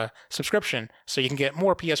current subscription. So you can get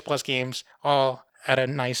more PS Plus games all at a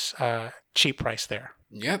nice cheap price there.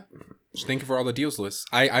 Yep. Just thank you for all the deals lists.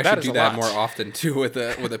 I should do that more often too with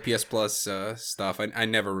the PS Plus stuff. I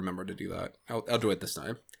never remember to do that. I'll do it this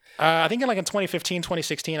time. I think in 2015,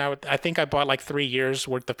 2016, I think I bought like 3 years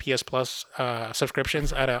worth of PS Plus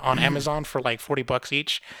subscriptions on Amazon for like $40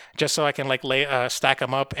 each, just so I can stack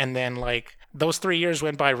them up. And then those 3 years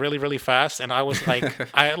went by really, really fast. And I was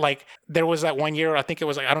there was that 1 year, I think it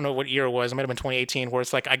was I don't know what year it was. It might have been 2018, where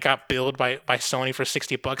it's I got billed by Sony for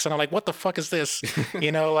 $60. And I'm like, what the fuck is this?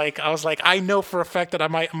 I was like, I know for a fact that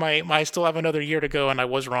I still have another year to go. And I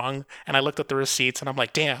was wrong. And I looked at the receipts and I'm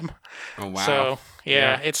like, damn. Oh, wow. So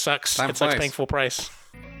yeah, it sucks. Time it flies. sucks paying full price.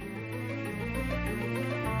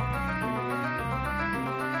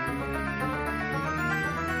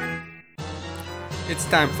 It's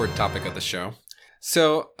time for topic of the show.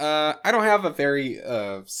 So I don't have a very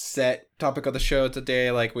set topic of the show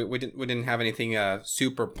today. We didn't have anything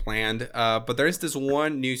super planned. But there is this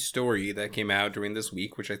one news story that came out during this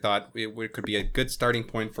week, which I thought it could be a good starting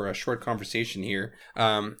point for a short conversation here.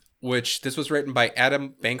 Which this was written by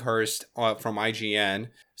Adam Bankhurst from IGN.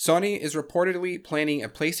 Sony is reportedly planning a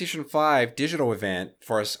PlayStation 5 digital event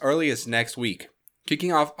for as early as next week,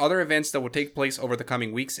 kicking off other events that will take place over the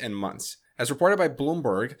coming weeks and months. As reported by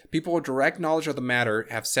Bloomberg, people with direct knowledge of the matter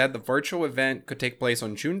have said the virtual event could take place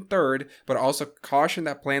on June 3rd, but also caution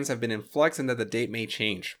that plans have been in flux and that the date may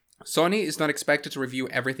change. Sony is not expected to review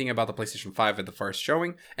everything about the PlayStation 5 at the first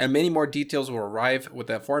showing, and many more details will arrive with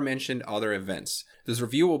the aforementioned other events. This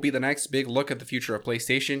review will be the next big look at the future of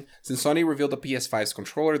PlayStation, since Sony revealed the PS5's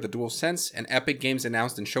controller, the DualSense, and Epic Games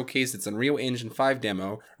announced and showcased its Unreal Engine 5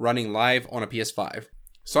 demo running live on a PS5.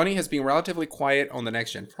 Sony has been relatively quiet on the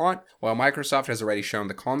next-gen front, while Microsoft has already shown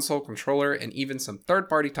the console, controller, and even some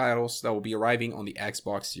third-party titles that will be arriving on the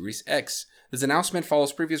Xbox Series X. This announcement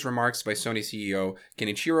follows previous remarks by Sony CEO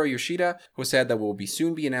Kenichiro Yoshida, who said that we'll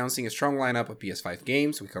soon be announcing a strong lineup of PS5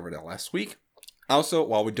 games. We covered that last week. Also,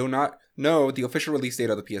 while we do not know the official release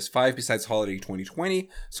date of the PS5 besides holiday 2020,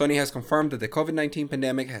 Sony has confirmed that the COVID-19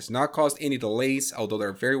 pandemic has not caused any delays, although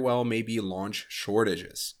there very well may be launch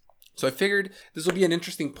shortages. So I figured this will be an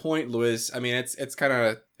interesting point, Luis. I mean, it's kind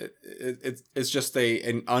of it's just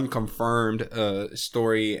an unconfirmed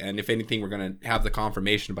story, and if anything, we're gonna have the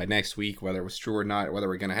confirmation by next week whether it was true or not, whether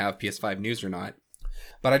we're gonna have PS5 news or not.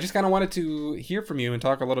 But I just kind of wanted to hear from you and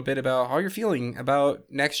talk a little bit about how you're feeling about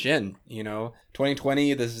next gen.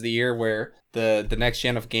 2020, this is the year where the next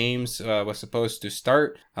gen of games was supposed to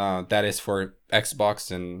start. That is for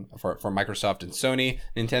Xbox and for Microsoft and Sony.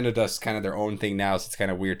 Nintendo does kind of their own thing now, so it's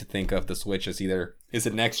kind of weird to think of the Switch as either is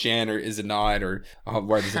it next gen or is it not, or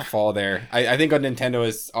where does it fall there? I think Nintendo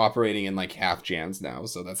is operating in like half gens now,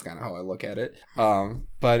 so that's kind of how I look at it.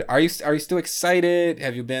 But are you still excited?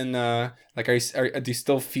 Have you been do you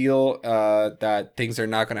still feel that things are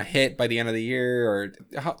not going to hit by the end of the year, or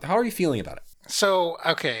how are you feeling about it? So,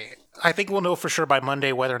 okay, I think we'll know for sure by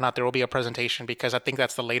Monday whether or not there will be a presentation, because I think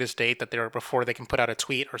that's the latest date that before they can put out a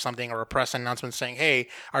tweet or something or a press announcement saying, "Hey,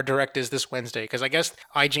 our direct is this Wednesday." Because I guess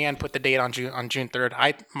IGN put the date on June 3rd.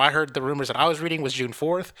 I heard the rumors that I was reading was June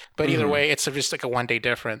 4th, but either way, it's just like a 1 day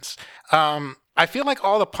difference. I feel like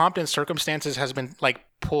all the pomp and circumstances has been like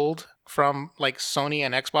pulled from like Sony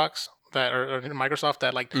and Xbox. That or Microsoft,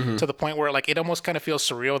 that like to the point where like it almost kind of feels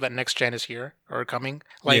surreal that next gen is here or coming.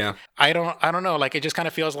 Like Yeah. I don't know, like it just kind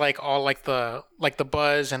of feels like all like the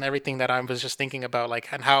buzz and everything that I was just thinking about,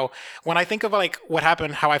 like, and how when I think of like what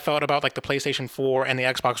happened, how I felt about like the PlayStation 4 and the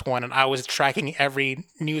Xbox One, and I was tracking every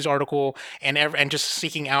news article and just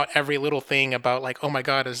seeking out every little thing about like, oh my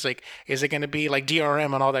god, is it going to be like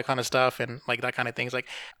DRM and all that kind of stuff and like that kind of things. Like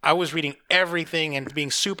I was reading everything and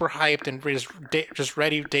being super hyped and just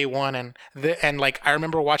ready day one. And like I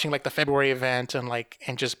remember watching like the February event and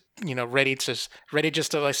just ready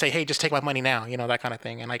just to like say, hey, just take my money now, that kind of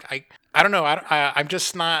thing. And like I don't know, I'm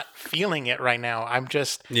just not feeling it right now. I'm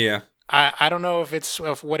just I don't know if it's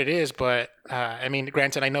of what it is, but I mean,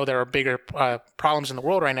 granted, I know there are bigger problems in the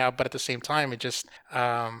world right now, but at the same time, it just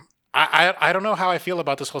I don't know how I feel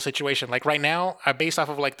about this whole situation. Like right now, based off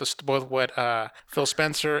of like both what Phil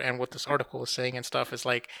Spencer and what this article is saying and stuff, is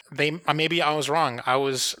like maybe I was wrong.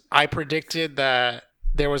 I predicted that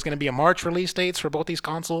there was going to be a March release dates for both these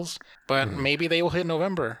consoles, but maybe they will hit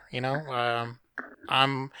November.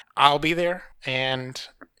 I'll be there, and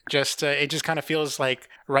just it just kind of feels like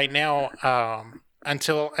right now.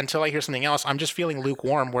 Until I hear something else, I'm just feeling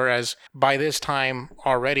lukewarm. Whereas by this time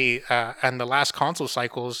already, and the last console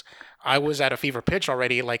cycles, I was at a fever pitch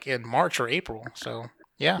already, like in March or April. So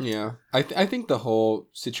yeah. Yeah. I think the whole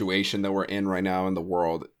situation that we're in right now in the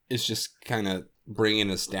world is just kind of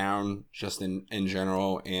bringing us down just in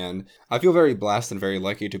general. And I feel very blessed and very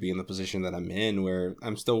lucky to be in the position that I'm in, where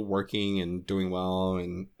I'm still working and doing well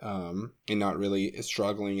and not really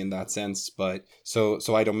struggling in that sense. But so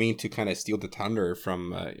I don't mean to kind of steal the thunder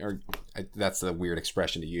from, that's a weird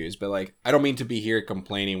expression to use, but like, I don't mean to be here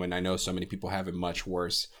complaining when I know so many people have it much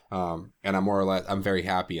worse. And I'm very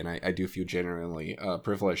happy, and I do feel genuinely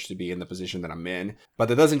privileged to be in the position that I'm in. But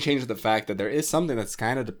that doesn't change the fact that there is something that's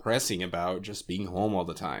kind of depressing about just being home all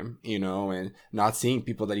the time, and not seeing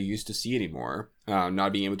people that you used to see anymore.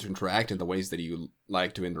 Not being able to interact in the ways that you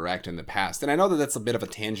like to interact in the past. And I know that that's a bit of a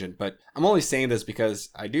tangent, but I'm only saying this because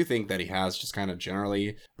I do think that he has just kind of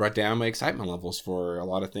generally brought down my excitement levels for a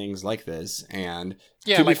lot of things like this. And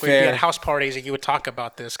yeah, to like be fair, at house parties, you would talk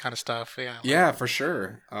about this kind of stuff. Yeah. Yeah, for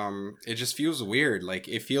sure. It just feels weird. Like,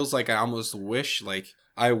 it feels like I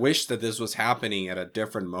wish that this was happening at a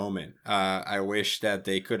different moment. I wish that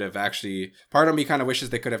they could have actually, part of me kind of wishes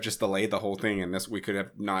they could have just delayed the whole thing, and we could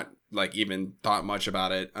have not like even thought much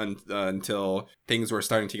about it until things were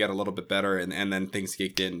starting to get a little bit better, and then things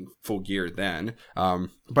kicked in full gear then.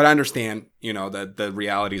 But I understand, the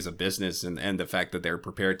realities of business and the fact that they're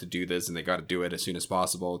prepared to do this and they got to do it as soon as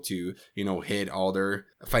possible to, hit all their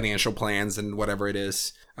financial plans and whatever it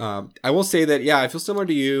is. I will say that, yeah, I feel similar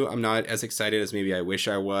to you. I'm not as excited as maybe I wish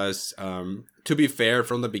I was. To be fair,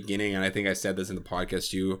 from the beginning, and I think I said this in the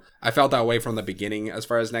podcast too, I felt that way from the beginning as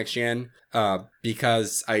far as next gen,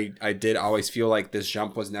 because I did always feel like this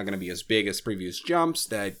jump was not going to be as big as previous jumps,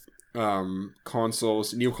 that new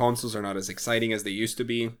consoles are not as exciting as they used to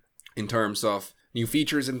be in terms of new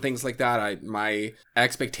features and things like that. My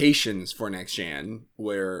expectations for next gen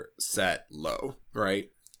were set low,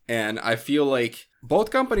 right? And I feel like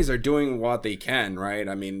both companies are doing what they can, right?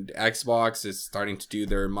 I mean, Xbox is starting to do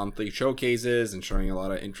their monthly showcases and showing a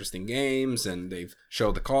lot of interesting games, and they've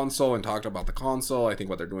showed the console and talked about the console. I think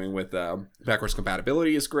what they're doing with backwards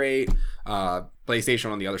compatibility is great.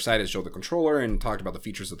 PlayStation on the other side has showed the controller and talked about the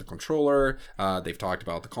features of the controller. They've talked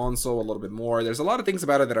about the console a little bit more. There's a lot of things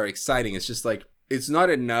about it that are exciting. It's just like, it's not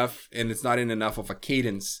enough, and it's not in enough of a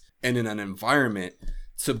cadence and in an environment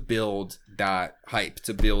to build that hype,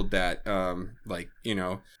 to build that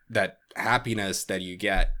that happiness that you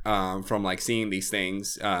get from like seeing these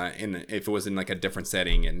things if it was in like a different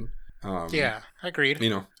setting and Yeah, agreed. You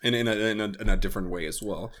know, in a different way as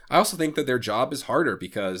well. I also think that their job is harder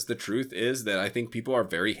because the truth is that I think people are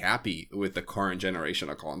very happy with the current generation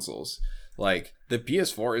of consoles. Like, the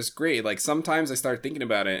PS4 is great. Like, sometimes I start thinking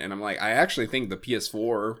about it and I'm like, I actually think the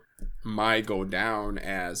PS4 might go down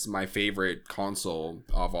as my favorite console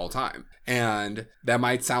of all time. And that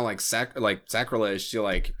might sound like sacrilege to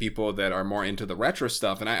like people that are more into the retro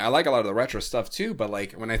stuff. And I like a lot of the retro stuff too. But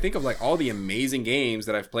like, when I think of like all the amazing games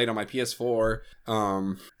that I've played on my PS4,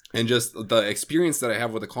 and just the experience that I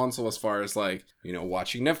have with the console as far as like, you know,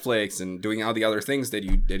 watching Netflix and doing all the other things that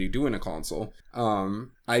you do in a console.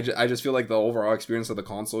 I just feel like the overall experience of the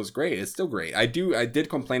console is great. It's still great. I did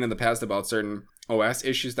complain in the past about certain OS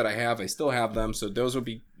issues that I have. I still have them. So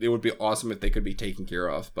it would be awesome if they could be taken care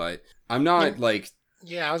of. But I'm not like...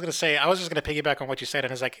 Yeah, I was just gonna piggyback on what you said,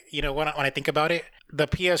 and it's like, you know, when I think about it, the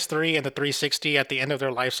PS3 and the 360 at the end of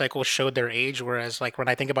their life cycle showed their age, whereas like when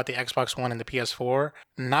I think about the Xbox One and the PS4,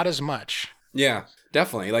 not as much. Yeah,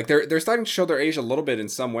 definitely. Like they're starting to show their age a little bit in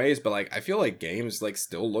some ways, but like I feel like games like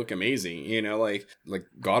still look amazing. You know, like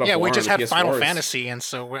God of War. Yeah, we just had Final Fantasy, and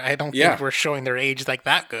so I don't think we're showing their age like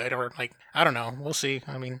that good, or like I don't know. We'll see.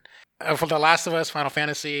 I mean, for The Last of Us, Final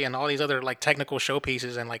Fantasy, and all these other like technical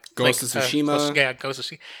showpieces, and like Ghost of Tsushima. Ghost of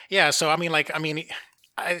Tsushima. Yeah, so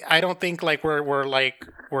I don't think like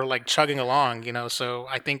we're chugging along, you know. So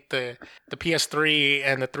I think the PS3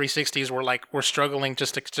 and the 360s were struggling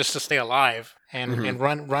just to stay alive and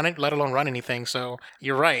run it, let alone run anything. So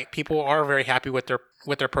you're right. People are very happy with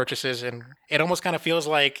their purchases, and it almost kind of feels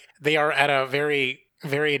like they are at a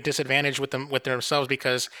very disadvantage with themselves,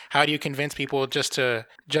 because how do you convince people just to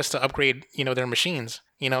upgrade, you know, their machines,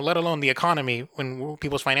 you know, let alone the economy when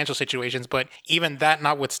people's financial situations. But even that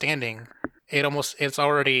notwithstanding, it's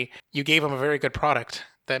already, you gave them a very good product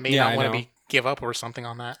that may not want to give up or something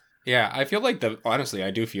on that. Yeah, I feel like honestly,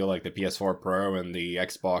 I do feel like the PS4 Pro and the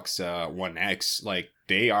Xbox One X, like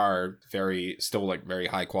they are still very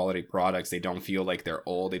high quality products. They don't feel like they're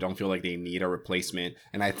old. They don't feel like they need a replacement.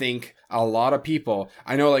 And I think a lot of people,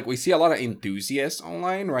 I know like we see a lot of enthusiasts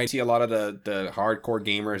online, right? See a lot of the hardcore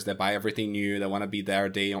gamers that buy everything new, that want to be there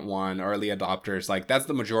day one, early adopters. Like that's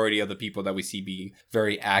the majority of the people that we see be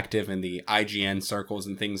very active in the IGN circles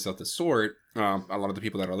and things of the sort. A lot of the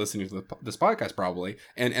people that are listening to this podcast probably,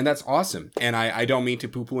 and that's awesome. And I don't mean to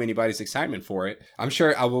poo-poo anybody's excitement for it. I'm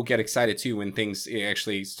sure I will get excited too when things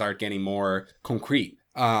actually start getting more concrete.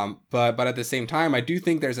 But at the same time, I do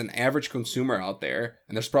think there's an average consumer out there,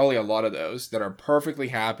 and there's probably a lot of those that are perfectly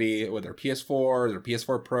happy with their PS4, their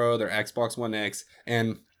PS4 Pro, their Xbox One X,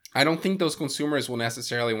 and I don't think those consumers will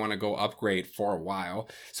necessarily want to go upgrade for a while.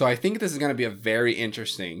 So I think this is going to be a very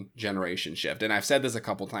interesting generation shift. And I've said this a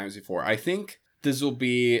couple times before. I think this will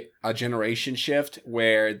be a generation shift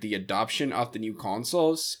where the adoption of the new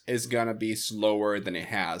consoles is going to be slower than it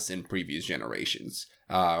has in previous generations.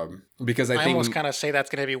 Because I think almost kind of say that's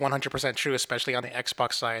going to be 100% true, especially on the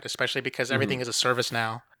Xbox side, especially because everything is a service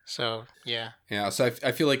now. So, yeah. Yeah, so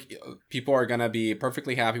I feel like people are going to be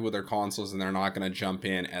perfectly happy with their consoles and they're not going to jump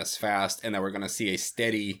in as fast, and that we're going to see a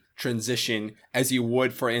steady transition as you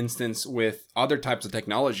would, for instance, with other types of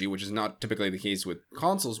technology, which is not typically the case with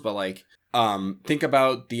consoles, but like, think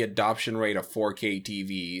about the adoption rate of 4K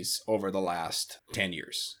TVs over the last 10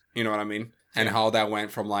 years. You know what I mean? And how that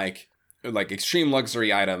went from like extreme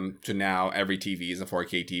luxury item to now every TV is a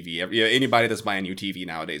 4K TV. Anybody that's buying a new TV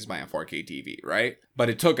nowadays is buying a 4K TV, right? But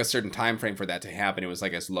it took a certain time frame for that to happen. It was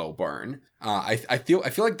like a slow burn. I feel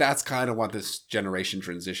like that's kind of what this generation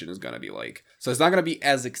transition is going to be like. So it's not going to be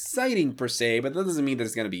as exciting per se, but that doesn't mean that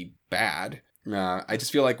it's going to be bad. I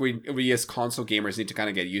just feel like we as console gamers need to kind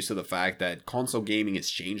of get used to the fact that console gaming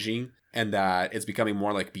is changing and that it's becoming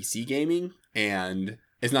more like PC gaming, and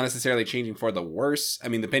it's not necessarily changing for the worse. I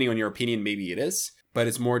mean, depending on your opinion, maybe it is, but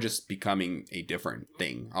it's more just becoming a different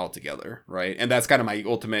thing altogether, right? And that's kind of my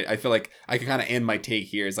ultimate, I feel like I can kind of end my take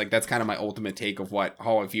here. It's like, that's kind of my ultimate take of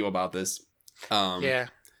how I feel about this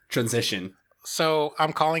transition. So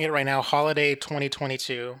I'm calling it right now, holiday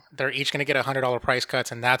 2022. They're each going to get $100 price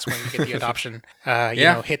cuts, and that's when you get the adoption. You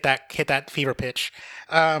know, hit that fever pitch.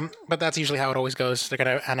 But that's usually how it always goes. They're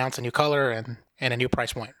going to announce a new color and a new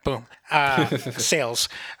price point. Boom. Sales.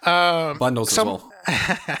 Bundles as well.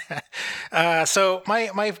 So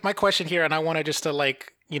my question here, and I want to just to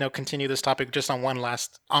like, you know, continue this topic just on one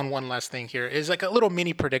last thing here, is like a little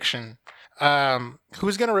mini prediction.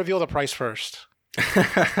 Who's going to reveal the price first?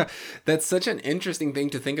 That's such an interesting thing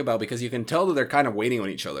to think about, because you can tell that they're kind of waiting on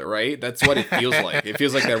each other, right? That's what it feels like. It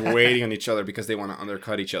feels like they're waiting on each other because they want to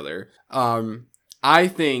undercut each other. I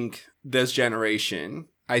think this generation,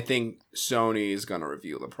 I think Sony is going to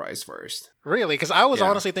reveal the price first. Really? Because I was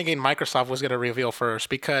honestly thinking Microsoft was going to reveal first,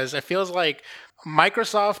 because it feels like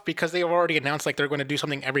Microsoft, because they've already announced like they're going to do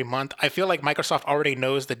something every month, I feel like Microsoft already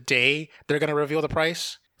knows the day they're going to reveal the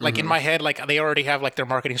price. Like in my head, like they already have like their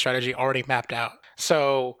marketing strategy already mapped out.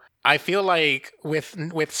 So I feel like with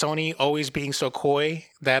Sony always being so coy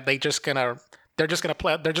that they're just gonna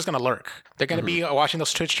lurk. They're gonna be watching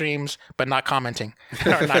those Twitch streams but not commenting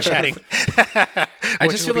or not chatting. I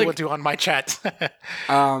just feel like do on my chat.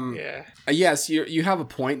 Yes, you have a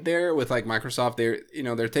point there with like Microsoft.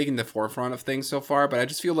 They're taking the forefront of things so far, but I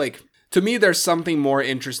just feel like, to me, there's something more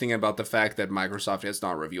interesting about the fact that Microsoft has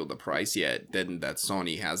not revealed the price yet than that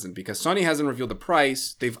Sony hasn't, because Sony hasn't revealed the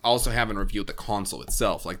price. They've also haven't revealed the console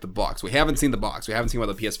itself, like the box. We haven't seen the box. We haven't seen what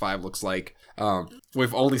the PS5 looks like.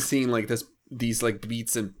 We've only seen like these like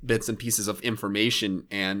bits and pieces of information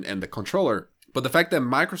and the controller. But the fact that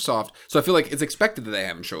Microsoft, so I feel like it's expected that they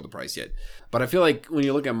haven't showed the price yet. But I feel like when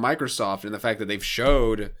you look at Microsoft and the fact that they've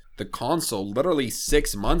showed the console literally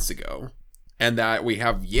 6 months ago, and that we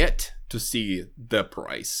have yet to see the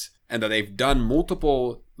price, and that they've done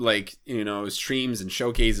multiple streams and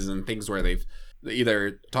showcases and things where they've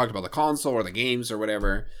either talked about the console or the games or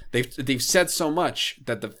whatever. They've said so much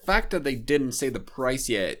that the fact that they didn't say the price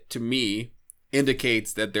yet, to me,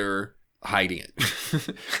 indicates that they're hiding it,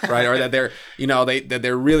 right? Or that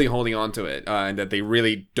they're really holding on to it, and that they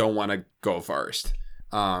really don't want to go first.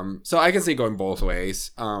 So I can see going both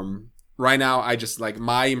ways. Right now, I just like,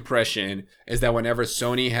 my impression is that whenever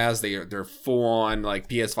Sony has their full on like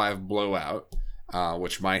PS5 blowout,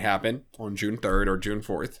 which might happen on June 3rd or June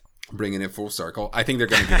 4th, bringing it full circle, I think they're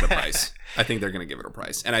going to give it a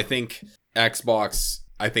price. And I think Xbox,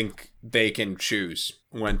 I think they can choose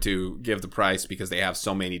when to give the price, because they have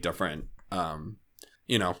so many different,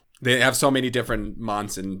 they have so many different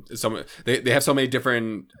months, and they have so many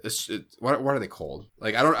different, what are they called?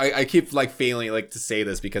 Like, I keep like failing like to say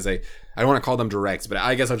this because I don't want to call them directs, but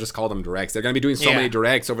I guess I'll just call them directs. They're going to be doing so many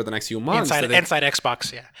directs over the next few months. Inside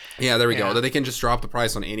Xbox, yeah. Yeah, there we go. That they can just drop the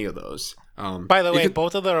price on any of those. By the way,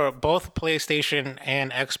 both PlayStation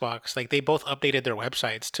and Xbox, like, they both updated their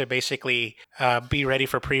websites to basically be ready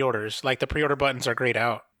for pre-orders. Like, the pre-order buttons are grayed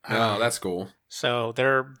out. Oh, that's cool. So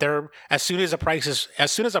they're as soon as a price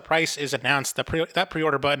is announced, that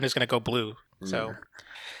pre-order button is going to go blue. So,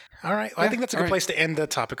 all right, well, I think that's a good place to end the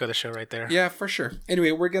topic of the show right there. Yeah, for sure.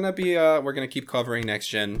 Anyway, we're gonna keep covering next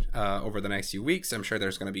gen over the next few weeks. I'm sure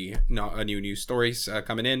there's gonna be new stories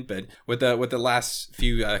coming in, but with the last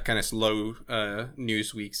few kind of slow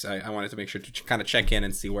news weeks, I wanted to make sure to kind of check in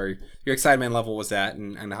and see where your excitement level was at,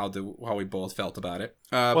 and how we both felt about it.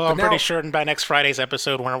 Well, I'm pretty sure by next Friday's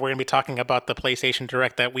episode, when we're going to be talking about the PlayStation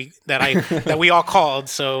Direct that we all called,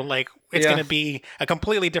 so like it's going to be a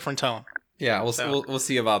completely different tone. Yeah, we'll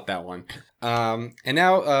see about that one. And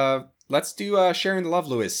now let's do Sharing the Love,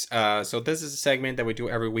 Lewis. So this is a segment that we do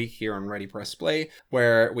every week here on Ready Press Play,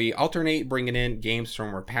 where we alternate bringing in games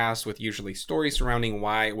from our past with usually stories surrounding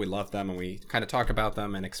why we love them, and we kind of talk about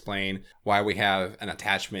them and explain why we have an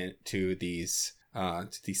attachment to these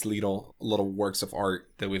little works of art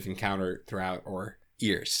that we've encountered throughout our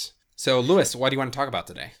years. So, Lewis, what do you want to talk about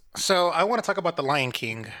today? So, I want to talk about The Lion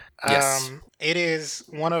King. Yes. It is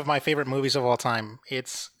one of my favorite movies of all time.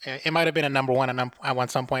 It might have been a number one at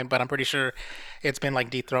some point, but I'm pretty sure it's been like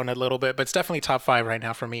dethroned a little bit. But it's definitely top 5 right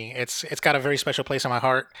now for me. It's got a very special place in my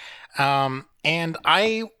heart. And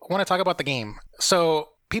I want to talk about the game. So,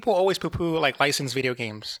 people always poo-poo like licensed video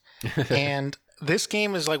games. And this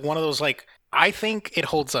game is like one of those, like, I think it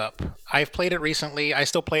holds up. I've played it recently. I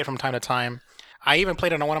still play it from time to time. I even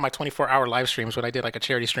played it on one of my 24-hour live streams when I did like a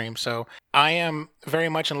charity stream. So I am very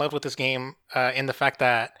much in love with this game in the fact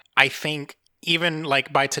that I think, even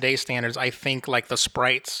like by today's standards, I think like the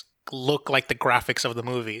sprites look like the graphics of the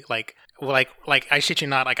movie. Like I shit you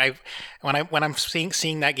not. Like when I'm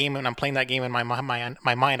seeing that game and I'm playing that game in my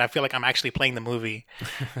mind, I feel like I'm actually playing the movie.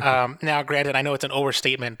 Now, granted, I know it's an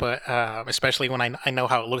overstatement, but especially when I know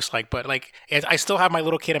how it looks like. But like, I still have my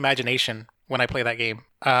little kid imagination when I play that game.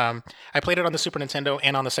 I played it on the Super Nintendo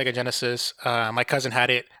and on the Sega Genesis. My cousin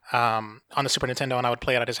had it on the Super Nintendo, and I would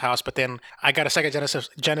play it at his house. But then I got a Sega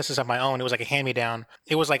Genesis of my own. It was like a hand-me-down.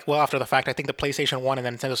 It was like well after the fact. I think the PlayStation 1 and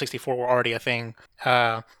the Nintendo 64 were already a thing.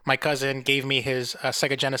 My cousin gave me his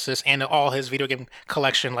Sega Genesis and all his video game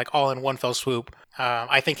collection, like all in one fell swoop.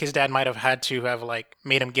 I think his dad might have had to have like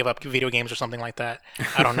made him give up video games or something like that.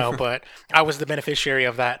 I don't know, but I was the beneficiary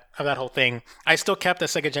of that whole thing. I still kept the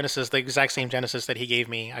Sega Genesis, the exact same Genesis that he gave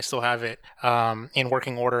me. I still have it in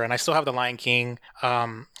working order, and I still have the Lion King.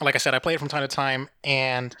 Like I said, I play it from time to time,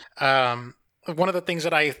 and one of the things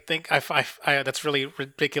that I think that's really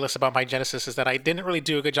ridiculous about my Genesis is that I didn't really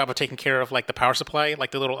do a good job of taking care of like the power supply,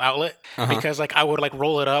 like the little outlet, because like I would like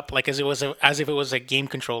roll it up like as if it was a game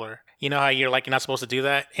controller. You know how you're not supposed to do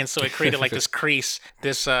that, and so it created like this crease,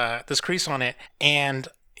 this crease on it, and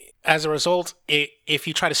as a result, if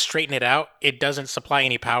you try to straighten it out, it doesn't supply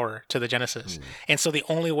any power to the Genesis. And so the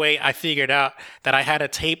only way I figured out that I had to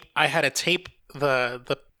tape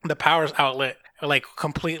the power outlet like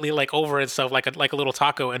completely like over itself like a little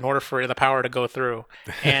taco in order for the power to go through.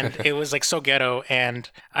 And it was like so ghetto, and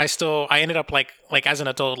I ended up like as an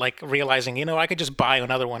adult like realizing, I could just buy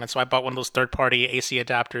another one, and so I bought one of those third-party AC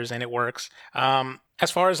adapters, and it works. As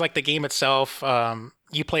far as like the game itself,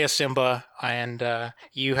 you play as Simba, and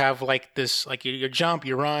you have like this like your jump,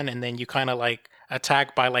 you run, and then you kind of like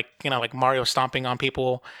attack by like like Mario stomping on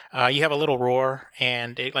people. You have a little roar,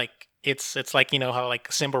 and it like it's like how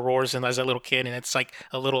like Simba roars and as a little kid, and it's like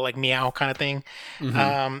a little like meow kind of thing.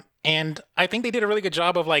 And I think they did a really good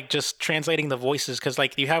job of like just translating the voices, because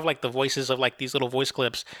like you have like the voices of like these little voice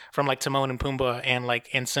clips from like Timon and Pumbaa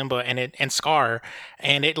and Simba and Scar,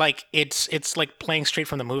 and it's like playing straight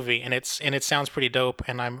from the movie, and it sounds pretty dope.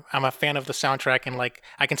 And I'm a fan of the soundtrack, and like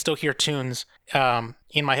I can still hear tunes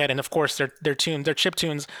in my head, and of course they're chip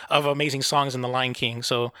tunes of amazing songs in The Lion King,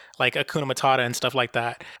 so like Hakuna Matata and stuff like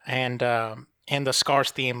that, and the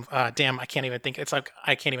Scars theme, damn, I can't even think. It's like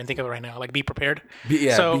I can't even think of it right now. Like, be prepared. Be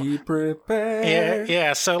prepared.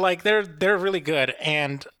 Yeah. So like they're really good,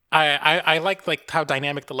 and I like how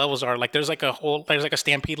dynamic the levels are. Like there's like a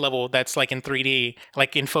stampede level that's like in 3D,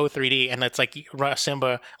 like in faux 3D, and that's like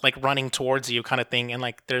Simba like running towards you kind of thing. And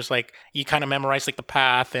like there's like you kind of memorize like the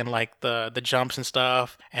path and like the jumps and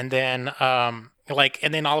stuff, and then and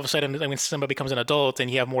then all of a sudden when Simba becomes an adult and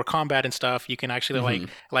you have more combat and stuff, you can actually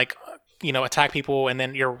like attack people, and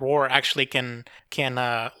then your roar actually can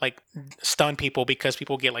like stun people because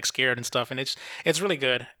people get like scared and stuff, and it's really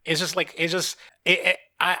good.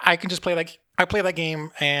 I can just play like I play that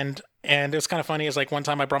game, and it's kind of funny. Is like one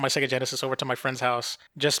time I brought my Sega Genesis over to my friend's house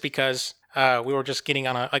just because we were just getting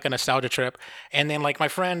on a nostalgia trip, and then like my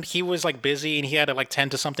friend, he was like busy and he had to like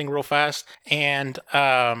tend to something real fast, and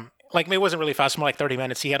like it wasn't really fast, more like 30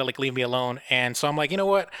 minutes. He had to like leave me alone. And so I'm like, you know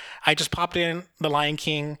what? I just popped in The Lion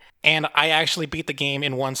King, and I actually beat the game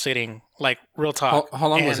in one sitting, like real talk. How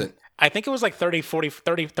long was it? I think it was like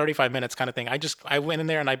 35 minutes kind of thing. I went in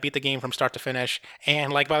there and I beat the game from start to finish.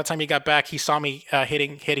 And like by the time he got back, he saw me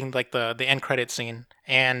hitting like the end credit scene.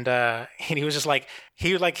 And he was just like,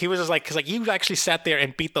 because like you actually sat there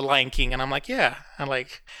and beat the Lion King, and I'm like, yeah, I'm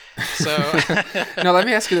like, so. Now let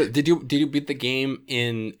me ask you: Did you beat the game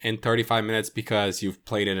in 35 minutes because you've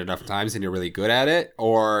played it enough times and you're really good at it,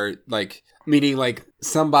 or like meaning like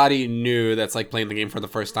somebody new that's like playing the game for the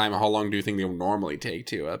first time? How long do you think they would normally take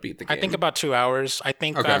to beat the game? I think about 2 hours. I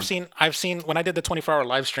think okay. I've seen when I did the 24-hour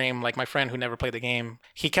live stream, like my friend who never played the game,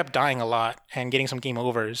 he kept dying a lot and getting some game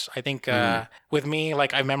overs. I think with me,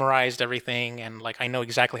 like I memorized everything, and like I know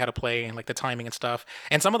exactly how to play and like the timing and stuff.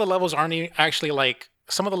 And some of the levels aren't actually like.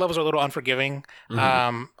 Some of the levels are a little unforgiving.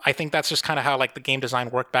 I think that's just kind of how like the game design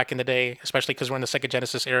worked back in the day, especially because we're in the Sega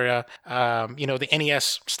Genesis era. The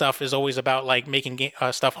NES stuff is always about like making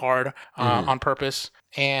stuff hard on purpose,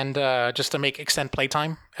 and just to extend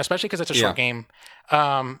playtime, especially because it's a short game.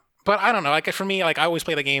 But I don't know. Like for me, like I always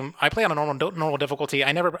play the game. I play on a normal difficulty.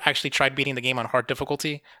 I never actually tried beating the game on hard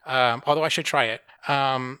difficulty, although I should try it.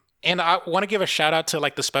 And I want to give a shout out to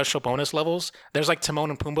like the special bonus levels. There's like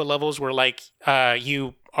Timon and Pumbaa levels where like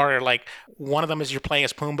you are like one of them is you're playing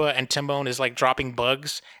as Pumbaa and Timon is like dropping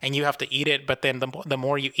bugs and you have to eat it. But then the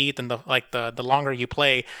more you eat, then the longer you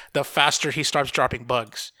play, the faster he starts dropping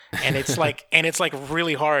bugs. And it's like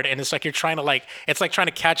really hard, and it's like you're trying to it's like trying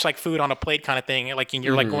to catch like food on a plate kind of thing, like and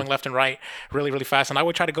you're like going left and right really really fast. And I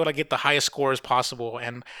would try to go to get the highest scores possible.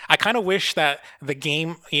 And I kind of wish that the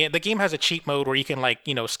game has a cheat mode where you can like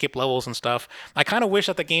skip levels and stuff. I kind of wish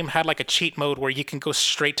that the game had like a cheat mode where you can go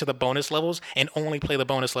straight to the bonus levels and only play the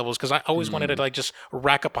bonus levels, because I always wanted to like just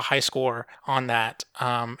rack up a high score on that.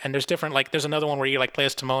 And there's different there's another one where you like play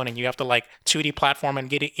as Timon and you have to like 2D platform and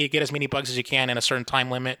get as many bugs as you can in a certain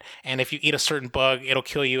time limit. And if you eat a certain bug, it'll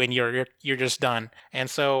kill you, and you're just done. And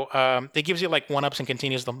so it gives you like 1-ups and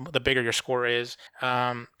continues the bigger your score is.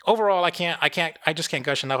 Overall, I just can't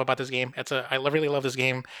gush enough about this game. I really love this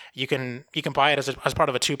game. You can buy it as part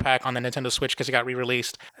of a 2-pack on the Nintendo Switch because it got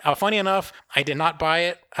re-released. Funny enough, I did not buy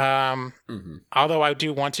it. Although I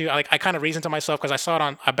do want to. I kind of reasoned to myself, because I saw it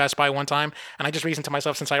on a Best Buy one time, and I just reasoned to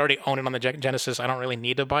myself, since I already own it on the Genesis, I don't really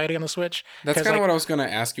need to buy it on the Switch. That's kind of what I was going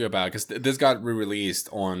to ask you about, because this got re-released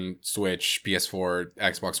on on Switch, PS4,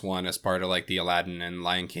 Xbox One as part of like the Aladdin and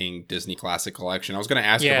Lion King Disney Classic Collection. I was going to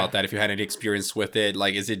ask you about that if you had any experience with it.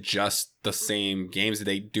 Like, is it just the same games? Did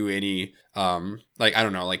they do any like, I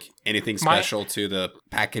don't know, like anything special to the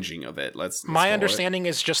packaging of it? Let's my understanding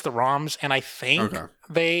is just the ROMs, and I think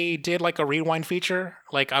they did like a rewind feature.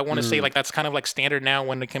 Like, I want to say like that's kind of like standard now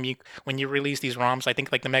when you release these ROMs. I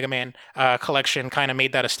think like the Mega Man collection kind of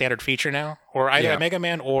made that a standard feature now, or either a Mega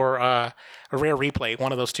Man or a Rare Replay.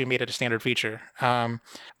 One of those two made it a standard feature.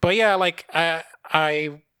 But yeah, like I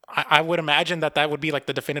would imagine that would be like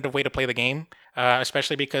the definitive way to play the game,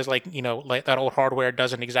 especially because like, you know, like that old hardware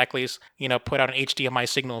doesn't exactly, you know, put out an HDMI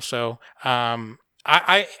signal. So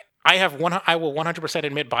I will 100%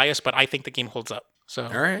 admit bias, but I think the game holds up. So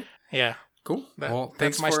all right, yeah. Cool. Well,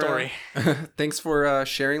 that's my story. Thanks for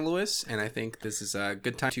sharing, Lewis. And I think this is a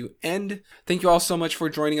good time to end. Thank you all so much for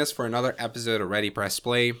joining us for another episode of Ready Press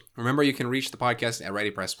Play. Remember, you can reach the podcast at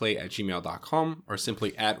readypressplay@gmail.com or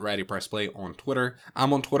simply at readypressplay on Twitter.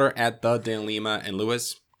 I'm on Twitter at the Dan Lima, and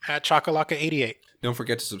Lewis at Chocolaka88. Don't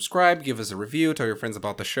forget to subscribe, give us a review, tell your friends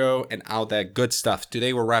about the show, and all that good stuff.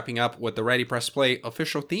 Today we're wrapping up with the Ready Press Play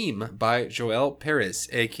official theme by Joel Perez,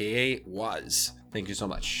 aka Waz. Thank you so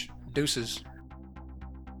much. Deuces.